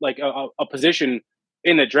with like a position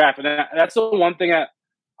in the draft. And that's the one thing that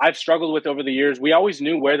I've struggled with over the years. We always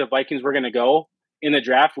knew where the Vikings were going to go. in the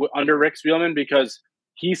draft under Rick Spielman because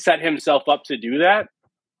he set himself up to do that,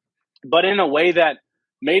 but in a way that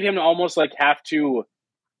made him almost like have to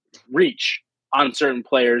reach on certain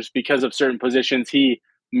players because of certain positions he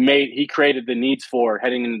created the needs for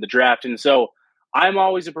heading into the draft. And so I'm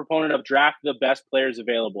always a proponent of draft the best players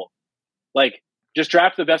available. Like, just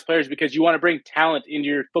draft the best players because you want to bring talent into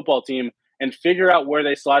your football team and figure out where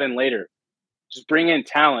they slot in later. Just bring in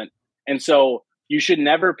talent. And so you should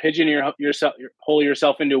never pigeon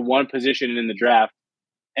yourself into one position in the draft.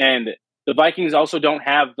 And the Vikings also don't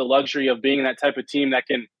have the luxury of being that type of team that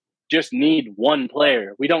can just need one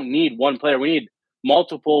player. We don't need one player. We need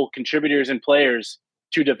multiple contributors and players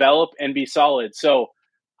to develop and be solid. So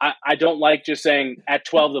I don't like just saying at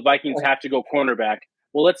 12 the Vikings have to go cornerback.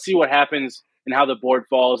 Well, let's see what happens and how the board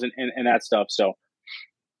falls and that stuff. So,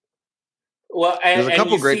 well, there's a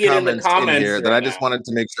couple great comments in here right that I just wanted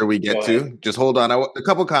to make sure we get to. Just hold on. A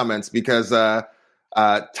couple comments because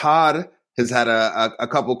Todd has had a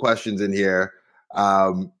couple questions in here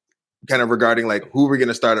kind of regarding like who we're going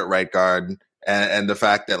to start at right guard and the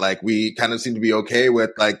fact that like we kind of seem to be okay with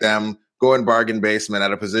like them going bargain basement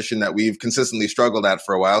at a position that we've consistently struggled at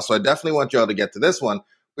for a while. So I definitely want y'all to get to this one.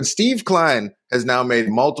 But Steve Klein has now made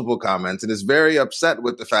multiple comments and is very upset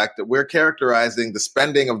with the fact that we're characterizing the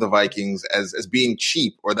spending of the Vikings as being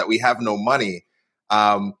cheap or that we have no money.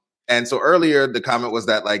 And so earlier, the comment was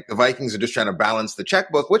that like the Vikings are just trying to balance the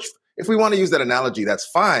checkbook, which if we want to use that analogy, that's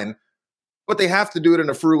fine. But they have to do it in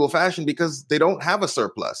a frugal fashion because they don't have a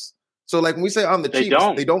surplus. So like when we say on the cheap,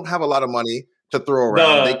 they don't have a lot of money to throw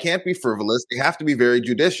around. They can't be frivolous. They have to be very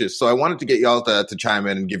judicious. So I wanted to get y'all to chime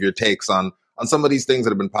in and give your takes on some of these things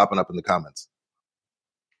that have been popping up in the comments.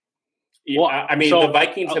 Well, I mean, the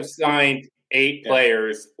Vikings have signed 8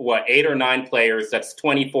 players, 8 or 9 players. That's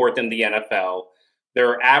 24th in the NFL.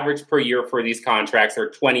 Their average per year for these contracts are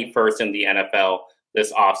 21st in the NFL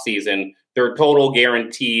this offseason. Their total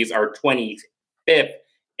guarantees are 25th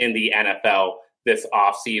in the NFL this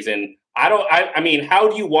offseason. I mean, how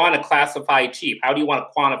do you want to classify cheap? How do you want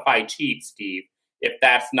to quantify cheap, Steve, if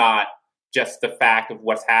that's not just the fact of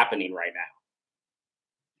what's happening right now?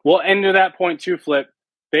 Well, and to that point too, Flip,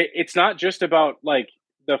 it's not just about like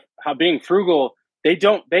how being frugal. They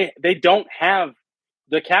don't have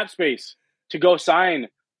the cap space to go sign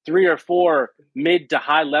 3 or 4 mid to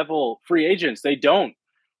high level free agents. They don't.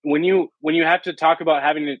 When you have to talk about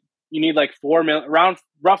you need like around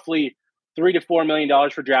roughly $3 to $4 million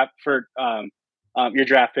for your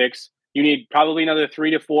draft picks. You need probably another 3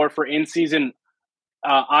 to 4 for in season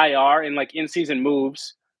IR and like in season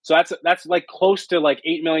moves. So that's like close to like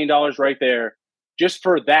 $8 million right there just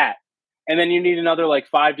for that. And then you need another like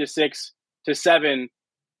 5 to 6 to 7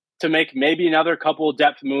 to make maybe another couple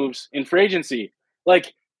depth moves in free agency.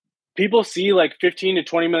 Like people see like $15 to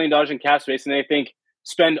 $20 million in cap space and they think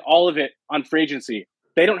spend all of it on free agency.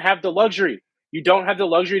 They don't have the luxury. You don't have the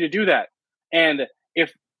luxury to do that. And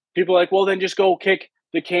if people are like, well, then just go kick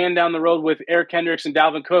the can down the road with Eric Kendricks and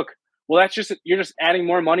Dalvin Cook. Well, you're just adding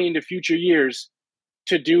more money into future years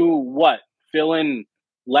to do what? Fill in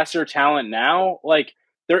lesser talent now? Like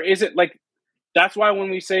there isn't like, that's why when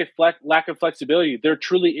we say lack of flexibility, there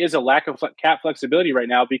truly is a lack of cap flexibility right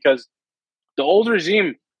now because the old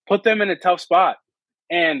regime put them in a tough spot.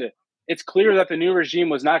 And it's clear that the new regime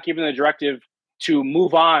was not given the directive to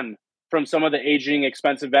move on from some of the aging,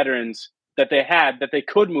 expensive veterans that they had that they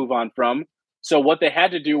could move on from. So what they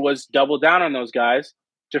had to do was double down on those guys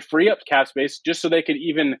to free up cap space just so they could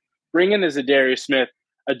even bring in a Zadarius Smith,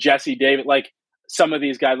 a Jesse David, like some of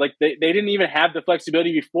these guys. Like they didn't even have the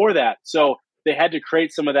flexibility before that. So they had to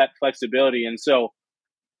create some of that flexibility. And so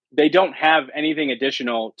they don't have anything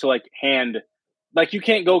additional to like hand. Like you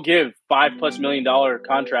can't go give $5+ million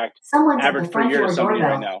contract average per year to somebody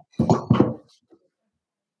right now.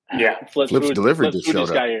 Yeah, Flip's delivery just showed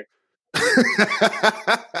up. Here.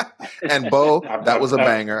 And Bo, that was a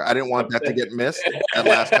banger. I didn't want that to get missed. That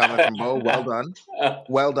last comment from Bo, well done,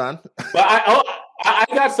 well done. But I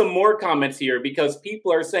got some more comments here because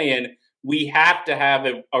people are saying we have to have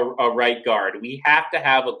a right guard. We have to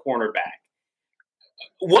have a cornerback.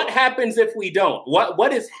 What happens if we don't?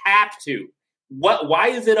 What is have to? Why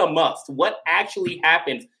is it a must? What actually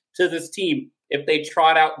happens to this team if they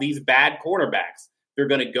trot out these bad cornerbacks? They're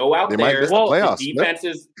going to go out there. Might miss the playoffs. The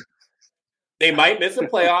defenses. They might miss the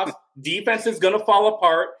playoffs. Defense is going to fall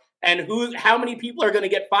apart. And how many people are going to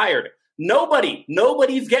get fired? Nobody.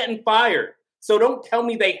 Nobody's getting fired. So don't tell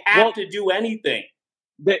me they have to do anything.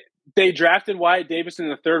 They drafted Wyatt Davis in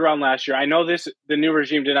the 3rd round last year. I know the new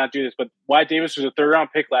regime did not do this, but Wyatt Davis was a 3rd round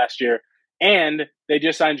pick last year. And they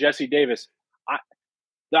just signed Jesse Davis.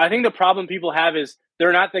 I think the problem people have is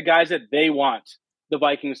they're not the guys that they want. the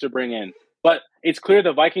Vikings to bring in. But it's clear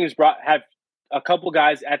the Vikings have a couple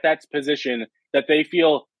guys at that position that they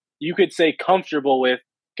feel you could say comfortable with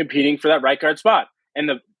competing for that right guard spot. And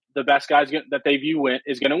the best guys that they view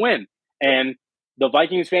is going to win. And the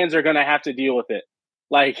Vikings fans are going to have to deal with it.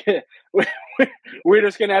 Like, we're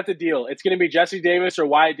just going to have to deal. It's going to be Jesse Davis or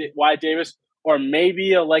Wyatt Davis, or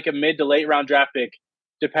maybe a mid to late round draft pick,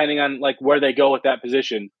 depending on where they go with that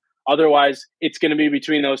position. Otherwise, it's going to be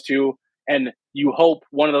between those two, and you hope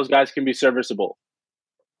one of those guys can be serviceable.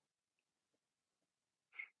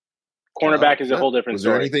 Cornerback is a whole different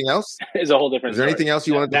story. Was there anything else? Is a whole different story. Was there anything else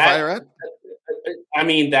you wanted to fire at? I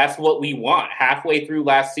mean, that's what we want. Halfway through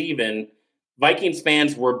last season, Vikings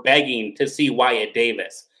fans were begging to see Wyatt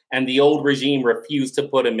Davis, and the old regime refused to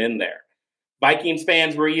put him in there. Vikings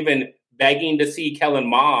fans were even begging to see Kellen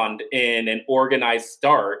Mond in an organized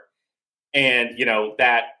start. And,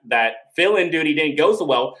 that fill-in duty didn't go so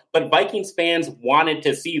well, but Vikings fans wanted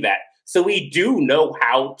to see that. So we do know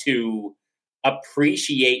how to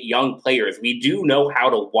appreciate young players. We do know how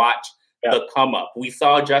to watch the come up. We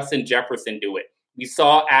saw Justin Jefferson do it. We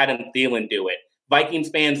saw Adam Thielen do it. Vikings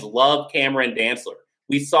fans love Cameron Dantzler.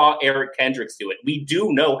 We saw Eric Kendricks do it. We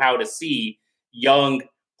do know how to see young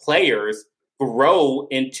players grow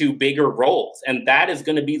into bigger roles. And that is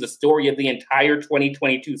going to be the story of the entire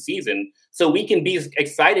 2022 season. So we can be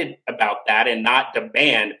excited about that and not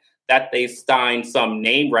demand that they sign some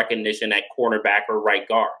name recognition at cornerback or right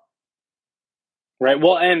guard. Right.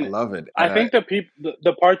 Well, and I love it. I think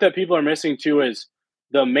the part that people are missing too is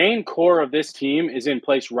the main core of this team is in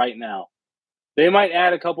place right now. They might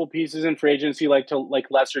add a couple pieces in free agency, like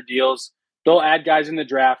lesser deals. They'll add guys in the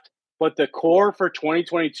draft, but the core for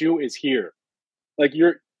 2022 is here.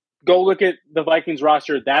 Go look at the Vikings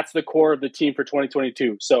roster. That's the core of the team for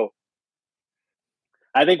 2022. So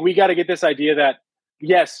I think we got to get this idea that,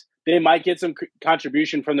 yes, they might get some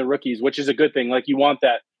contribution from the rookies, which is a good thing. You want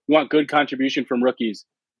that. You want good contribution from rookies,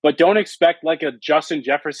 but don't expect a Justin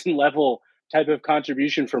Jefferson level type of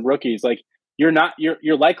contribution from rookies.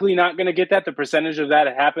 You're likely not going to get that. The percentage of that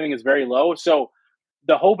happening is very low. So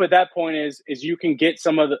the hope at that point is you can get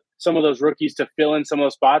some of those rookies to fill in some of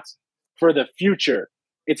those spots for the future.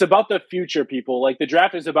 It's about the future, people. The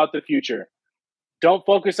draft is about the future. Don't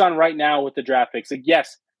focus on right now with the draft picks.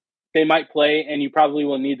 Yes, they might play and you probably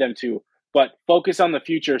will need them to, but focus on the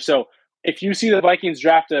future. So if you see the Vikings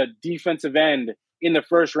draft a defensive end in the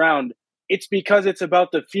first round, it's because it's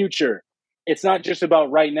about the future. It's not just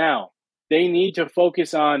about right now. They need to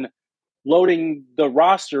focus on loading the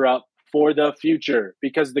roster up for the future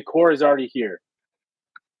because the core is already here.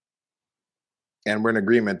 And we're in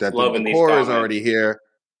agreement that the core is already here.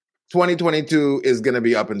 2022 is going to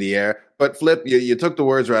be up in the air. But Flip, you took the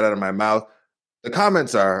words right out of my mouth. The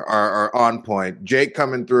comments are on point. Jake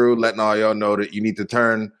coming through, letting all y'all know that you need to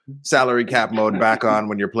turn salary cap mode back on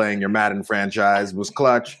when you're playing your Madden franchise was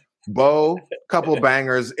clutch. Bo, couple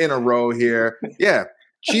bangers in a row here. Yeah,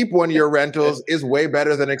 cheap one-year rentals is way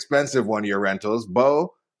better than expensive one-year rentals.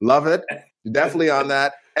 Bo, love it. Definitely on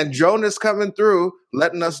that. And Jonas coming through,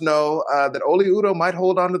 letting us know that Oli Udoh might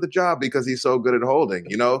hold on to the job because he's so good at holding.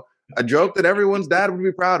 A joke that everyone's dad would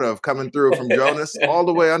be proud of coming through from Jonas all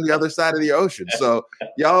the way on the other side of the ocean. So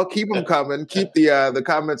y'all keep them coming. Keep the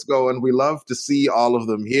comments going. We love to see all of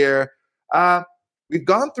them here. We've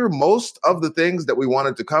gone through most of the things that we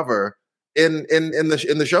wanted to cover in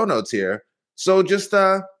the show notes here. So just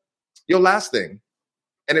your last thing,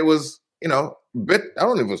 and it was a bit, I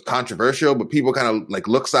don't know if it was controversial, but people kind of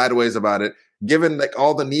look sideways about it, given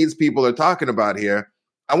all the needs people are talking about here.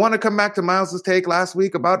 I want to come back to Miles's take last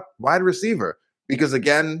week about wide receiver, because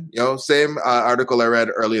again, same article I read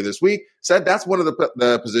earlier this week said that's one of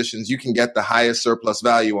the positions you can get the highest surplus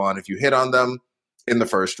value on if you hit on them in the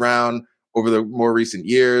first round. Over the more recent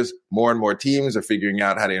years, more and more teams are figuring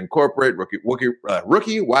out how to incorporate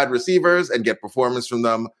rookie wide receivers and get performance from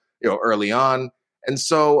them, early on. And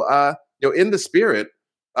so, in the spirit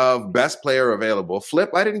of best player available, Flip,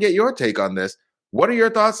 I didn't get your take on this. What are your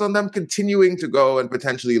thoughts on them continuing to go and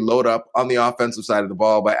potentially load up on the offensive side of the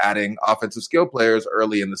ball by adding offensive skill players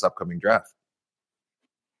early in this upcoming draft?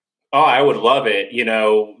 Oh, I would love it.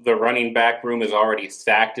 The running back room is already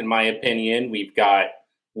stacked, in my opinion. We've got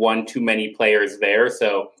one too many players there.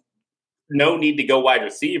 So no need to go wide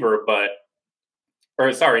receiver,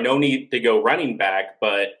 no need to go running back,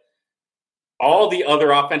 but all the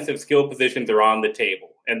other offensive skill positions are on the table.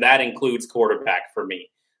 And that includes quarterback for me.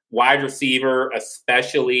 Wide receiver,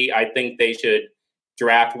 especially, I think they should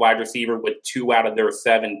draft wide receiver with 2 out of their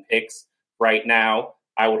 7 picks right now.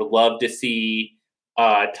 I would love to see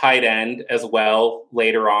tight end as well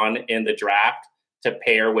later on in the draft to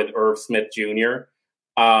pair with Irv Smith Jr.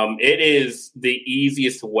 It is the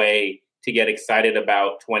easiest way to get excited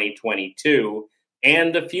about 2022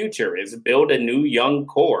 and the future is build a new young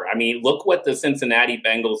core. I mean, look what the Cincinnati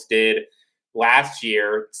Bengals did last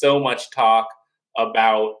year. So much talk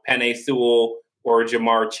about Penei Sewell or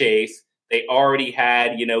Jamar Chase. They already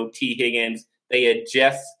had, T. Higgins. They had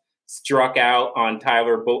just struck out on not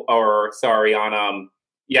Tyler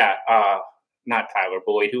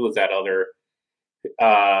Boyd. Who was that other?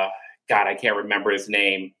 God, I can't remember his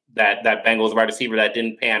name. That Bengals wide receiver that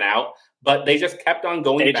didn't pan out, but they just kept on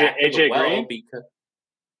going back to the well Green? because.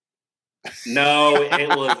 No, it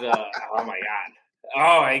was. Oh my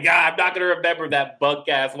god! I'm not going to remember that bug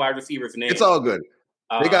ass wide receiver's name. It's all good.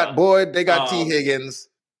 They got Boyd. They got T. Higgins.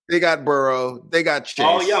 They got Burrow. They got Chase.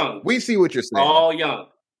 All young. We see what you're saying. All young.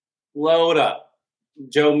 Load up.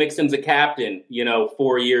 Joe Mixon's a captain.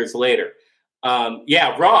 4 years later.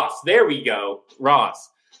 Ross. There we go. Ross.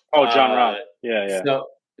 Oh, John Ross. Yeah. So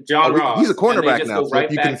John Ross. He's a cornerback now. So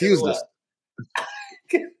you confused us.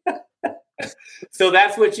 So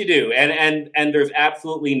that's what you do, and there's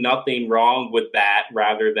absolutely nothing wrong with that.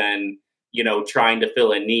 Rather than trying to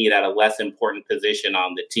fill a need at a less important position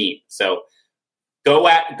on the team. So go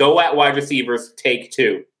at wide receivers. Take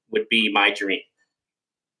 2 would be my dream.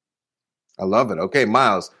 I love it. Okay,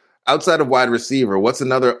 Miles. Outside of wide receiver, what's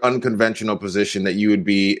another unconventional position that you would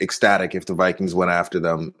be ecstatic if the Vikings went after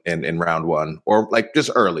them in round 1, or like just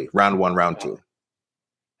early round 1, round 2?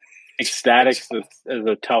 Ecstatic is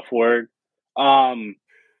a tough word.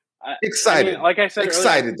 Excited. Like I said,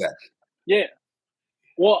 excited earlier, then. Yeah.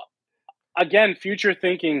 Well, again, future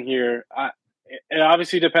thinking here. It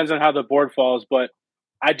obviously depends on how the board falls, but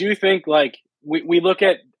I do think we look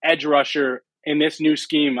at edge rusher in this new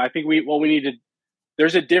scheme. I think we need to.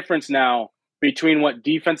 There's a difference now between what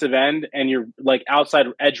defensive end and your outside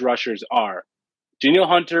edge rushers are. Danielle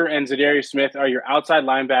Hunter and Zadarius Smith are your outside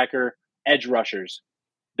linebacker edge rushers.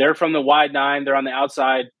 They're from the wide 9. They're on the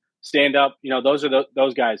outside. Stand up, those are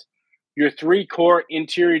those guys. Your 3 core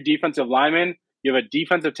interior defensive linemen, you have a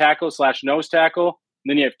defensive tackle / nose tackle, and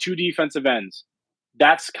then you have 2 defensive ends.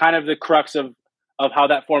 That's kind of the crux of how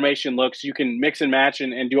that formation looks. You can mix and match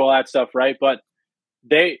and do all that stuff, right? But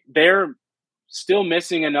they're still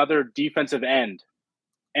missing another defensive end.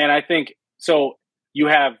 And I think, so you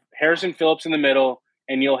have Harrison Phillips in the middle,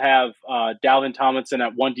 and you'll have Dalvin Tomlinson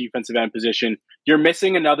at one defensive end position. You're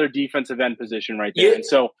missing another defensive end position right there. And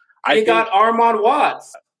so I got Armon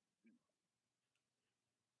Watts.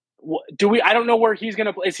 I don't know where he's going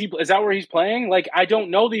to play. Is that where he's playing? I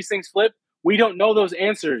don't know these things, Flip. We don't know those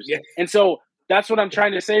answers. Yeah. And so that's what I'm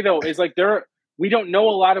trying to say, though, is we don't know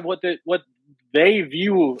a lot of what they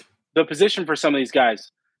view the position for some of these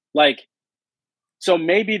guys. So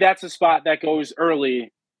maybe that's a spot that goes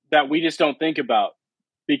early that we just don't think about,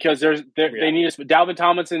 because they need us. Dalvin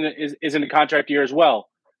Tomlinson is in a contract year as well.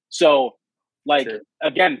 So sure.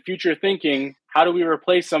 Again, future thinking, how do we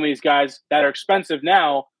replace some of these guys that are expensive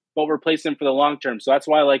now, but replace them for the long term? So that's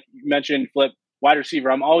why, you mentioned, Flip, wide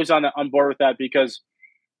receiver. I'm always on board with that, because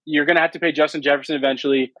you're going to have to pay Justin Jefferson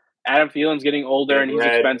eventually. Adam Thielen's getting older and he's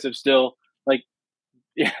expensive still.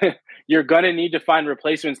 You're going to need to find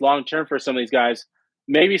replacements long term for some of these guys.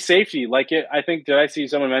 Maybe safety. I think, did I see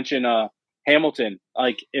someone mention Hamilton?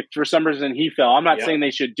 If for some reason he fell, I'm not saying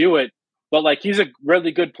they should do it, but he's a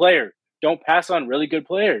really good player. Don't pass on really good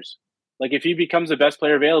players. If he becomes the best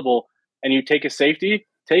player available and you take a safety,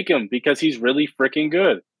 take him, because he's really freaking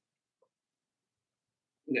good.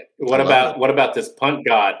 What about this punt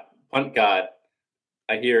god?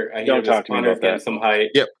 I hear this punter's getting some height.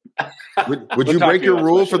 Yep. Would you break your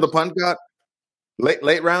rule for the punt god?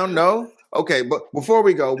 Late round? No? Okay, but before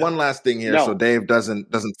we go, one last thing here, so Dave doesn't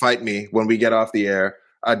fight me when we get off the air.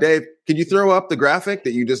 Dave, could you throw up the graphic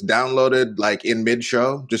that you just downloaded in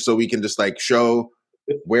mid-show, just so we can just show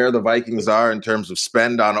where the Vikings are in terms of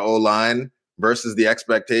spend on O-line versus the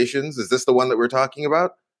expectations? Is this the one that we're talking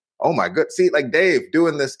about? Oh my good. See, Dave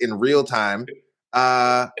doing this in real time.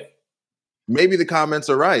 Maybe the comments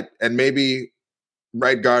are right, and maybe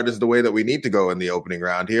right guard is the way that we need to go in the opening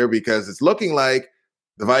round here, because it's looking like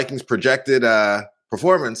the Vikings' projected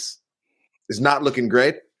performance is not looking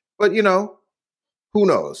great. But, who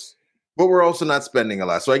knows? But we're also not spending a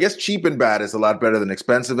lot. So I guess cheap and bad is a lot better than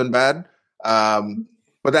expensive and bad.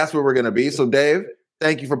 But that's where we're going to be. So, Dave,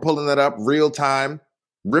 thank you for pulling that up real time,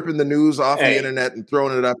 ripping the news off the internet and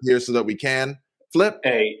throwing it up here so that we can. Flip,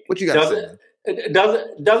 what you got to say?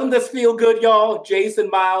 Doesn't this feel good, y'all?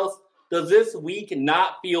 Jason, Miles, does this week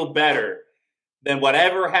not feel better than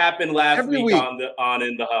whatever happened last week on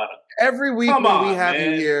In the Huddle? Every week we have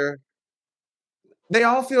you here, they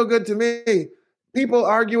all feel good to me. People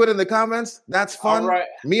argue it in the comments. That's fun. All right.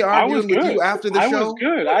 Me arguing with you after the show. Was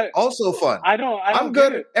good. Also fun. I'm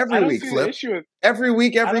good every week, Flip. Every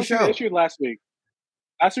week, every show. I don't see the issue with last week.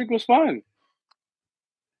 Last week was fun.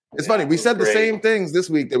 It's funny. We said the same things this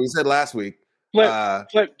week that we said last week.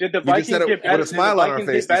 Flip, did the Vikings get better? With a smile on our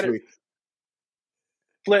face this week.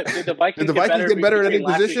 Flip, did the Vikings get better at any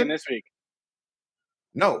position this week?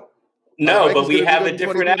 No. No, but we have a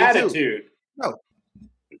different attitude. No.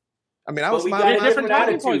 I mean, I was smiling. We different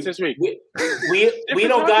attitudes this week. We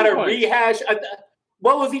don't got to rehash.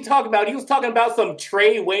 What was he talking about? He was talking about some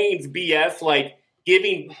Trey Waynes BS, like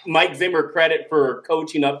giving Mike Zimmer credit for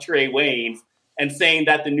coaching up Trey Waynes and saying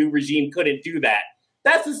that the new regime couldn't do that.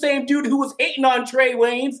 That's the same dude who was hating on Trey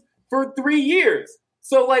Waynes for 3 years.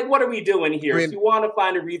 So, like, what are we doing here? If you want to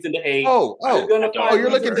find a reason to hate, you're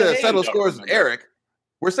looking to settle scores with Eric.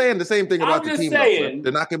 We're saying the same thing about the team.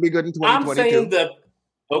 They're not going to be good in 2022.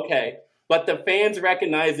 Okay, but the fans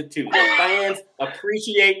recognize it too. The fans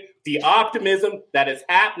appreciate the optimism that is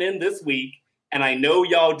happening this week, and I know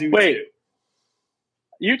y'all do too.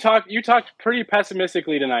 You talked pretty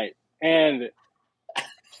pessimistically tonight, and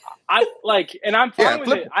I'm fine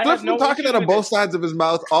with it. Flip's been talking out of both sides of his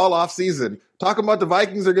mouth all off season. Talking about the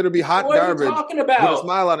Vikings are going to be hot garbage. What are you talking about? With a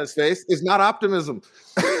smile on his face is not optimism.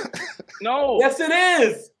 No. Yes, it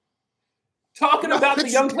is. Talking about the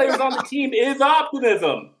young players on the team is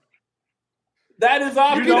optimism. That is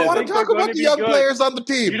optimism. You don't want to talk about the young players on the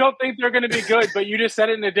team. You don't think they're going to be good, but you just said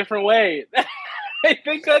it in a different way. I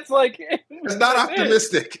think that's like... It's not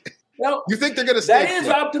optimistic. No, you think they're going to stink. That is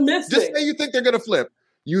optimistic. Just say you think they're going to flip.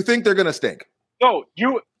 You think they're going to stink. No,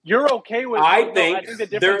 you're okay with... I think the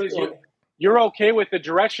difference is you're okay with the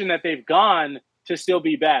direction that they've gone to still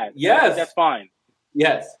be bad. Yes. That's fine.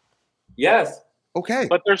 Yes. Okay.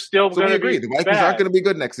 But they're still going to be the Vikings aren't going to be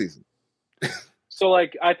good next season. So, I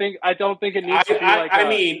don't think it needs to be like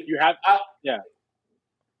you have...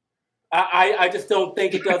 I just don't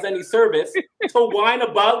think it does any service to whine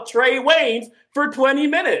about Trey Waynes for 20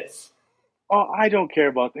 minutes. Oh, I don't care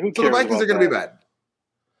about that. Who cares? So the Vikings are going to be bad.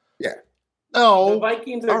 Yeah. No. The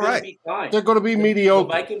Vikings are going to be fine. They're going to be mediocre.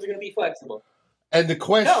 The Vikings are going to be flexible. And the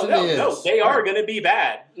question is... No, they are going to be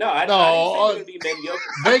bad. I didn't say they're going to be mediocre.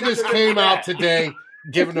 Vegas came out today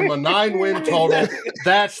giving them a 9-win total.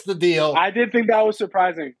 That's the deal. I did think that was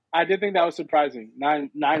surprising. 9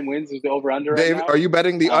 wins is the over-under. Dave, right now. Are you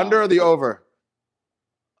betting the under or the over?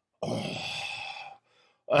 Well,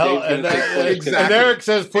 and Eric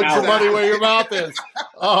says, put your money where your mouth is.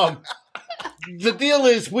 The deal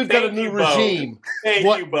is we've got a new regime. Thank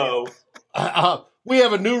you, Bo. We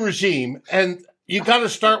have a new regime, and you got to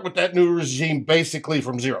start with that new regime basically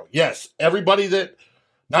from zero. Yes, everybody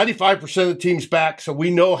 95% of the team's back, so we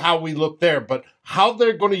know how we look there. But how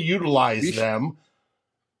they're going to utilize them,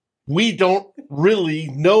 we don't really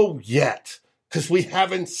know yet because we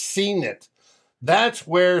haven't seen it. That's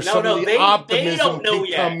where some of the optimism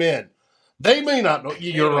can come in. They may not know.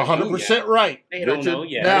 You're 100% right. They don't know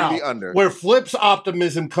yet. Now, where Flip's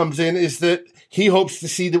optimism comes in is that he hopes to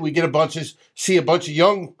see that we get a bunch of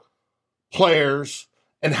young players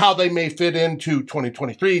and how they may fit into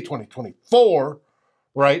 2023, 2024,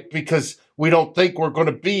 right? Because we don't think we're going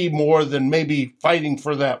to be more than maybe fighting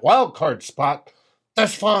for that wild card spot.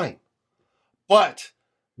 That's fine. But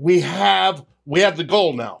we have the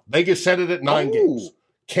goal now. Vegas set it at 9 games.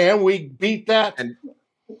 Can we beat that? And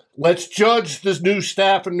let's judge this new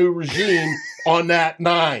staff and new regime on that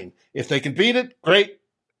 9. If they can beat it, great.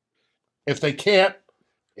 If they can't,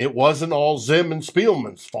 it wasn't all Zim and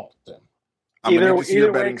Spielman's fault then. Either way,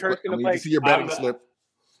 Kurt's going to play. See your betting slip.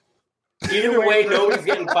 Either way, nobody's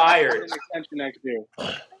getting fired. Extension next year.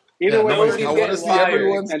 Either way, nobody's I want to see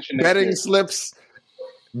everyone's betting slips.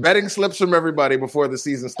 Betting slips from everybody before the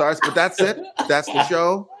season starts, but that's it. That's the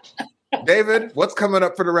show. David, what's coming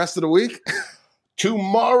up for the rest of the week?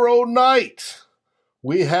 Tomorrow night,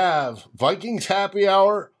 we have Vikings Happy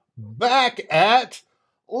Hour back at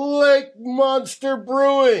Lake Monster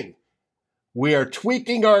Brewing. We are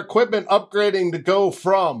tweaking our equipment, upgrading to go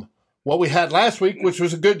from what we had last week, which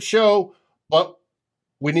was a good show, but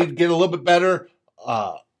we need to get a little bit better.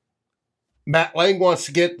 Matt Lang wants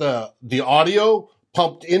to get the audio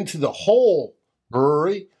pumped into the whole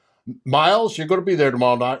brewery. Miles, you're going to be there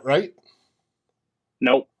tomorrow night, right?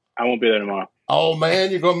 Nope, I won't be there tomorrow. Oh,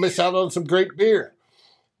 man, you're going to miss out on some great beer.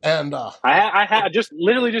 And I just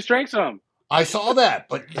literally just drank some. I saw that,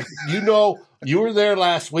 but you were there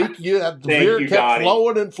last week. The beer kept Donnie.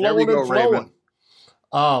 flowing and flowing and flowing.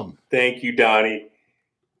 Thank you, Donnie.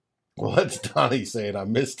 Well, that's Donnie saying I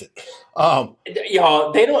missed it.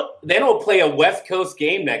 Y'all, they don't play a West Coast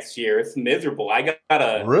game next year. It's miserable.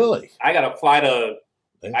 Really? I gotta fly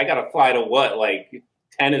to what, like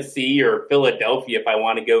Tennessee or Philadelphia if I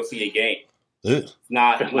want to go see a game. It's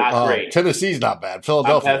not great. Tennessee's not bad.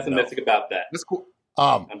 Philadelphia. I'm pessimistic about that. That's cool.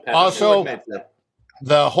 Also,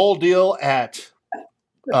 the whole deal at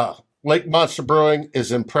Lake Monster Brewing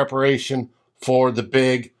is in preparation for the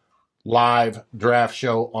big live draft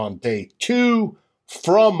show on day 2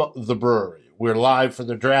 from the brewery. We're live for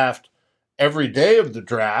the draft every day of the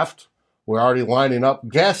draft. We're already lining up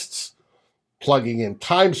guests, plugging in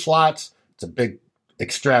time slots. It's a big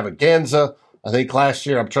extravaganza. I think last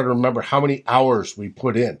year, I'm trying to remember how many hours we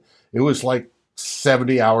put in. It was like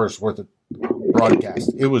 70 hours worth of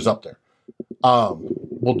broadcast. It was up there.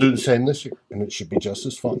 We'll do the same this year, and it should be just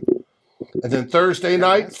as fun. And then Thursday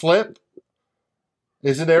night, Flip.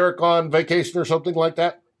 Isn't Eric on vacation or something like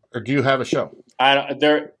that? Or do you have a show?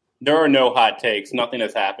 There are no hot takes. Nothing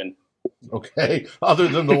has happened. Okay, other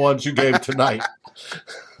than the ones you gave tonight.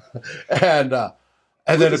 And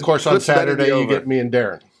then, of course, on Saturday, you get me and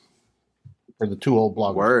Darren for the 2 old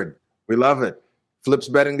bloggers. Word. We love it. Flip's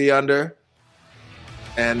betting the under.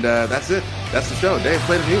 And that's it. That's the show. Dave,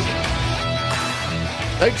 play the music.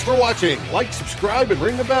 Thanks for watching. Like, subscribe, and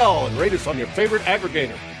ring the bell, and rate us on your favorite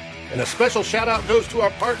aggregator. And a special shout-out goes to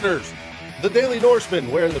our partners, The Daily Norseman,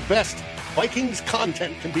 where the best Vikings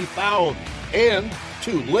content can be found, and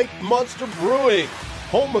to Lake Monster Brewing,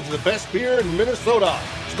 home of the best beer in Minnesota.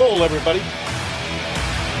 Skol, everybody.